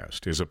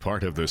podcast is a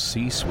part of the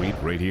C-Suite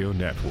Radio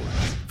Network.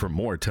 For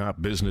more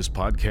top business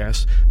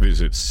podcasts,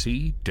 visit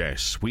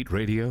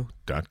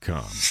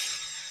c-suiteradio.com.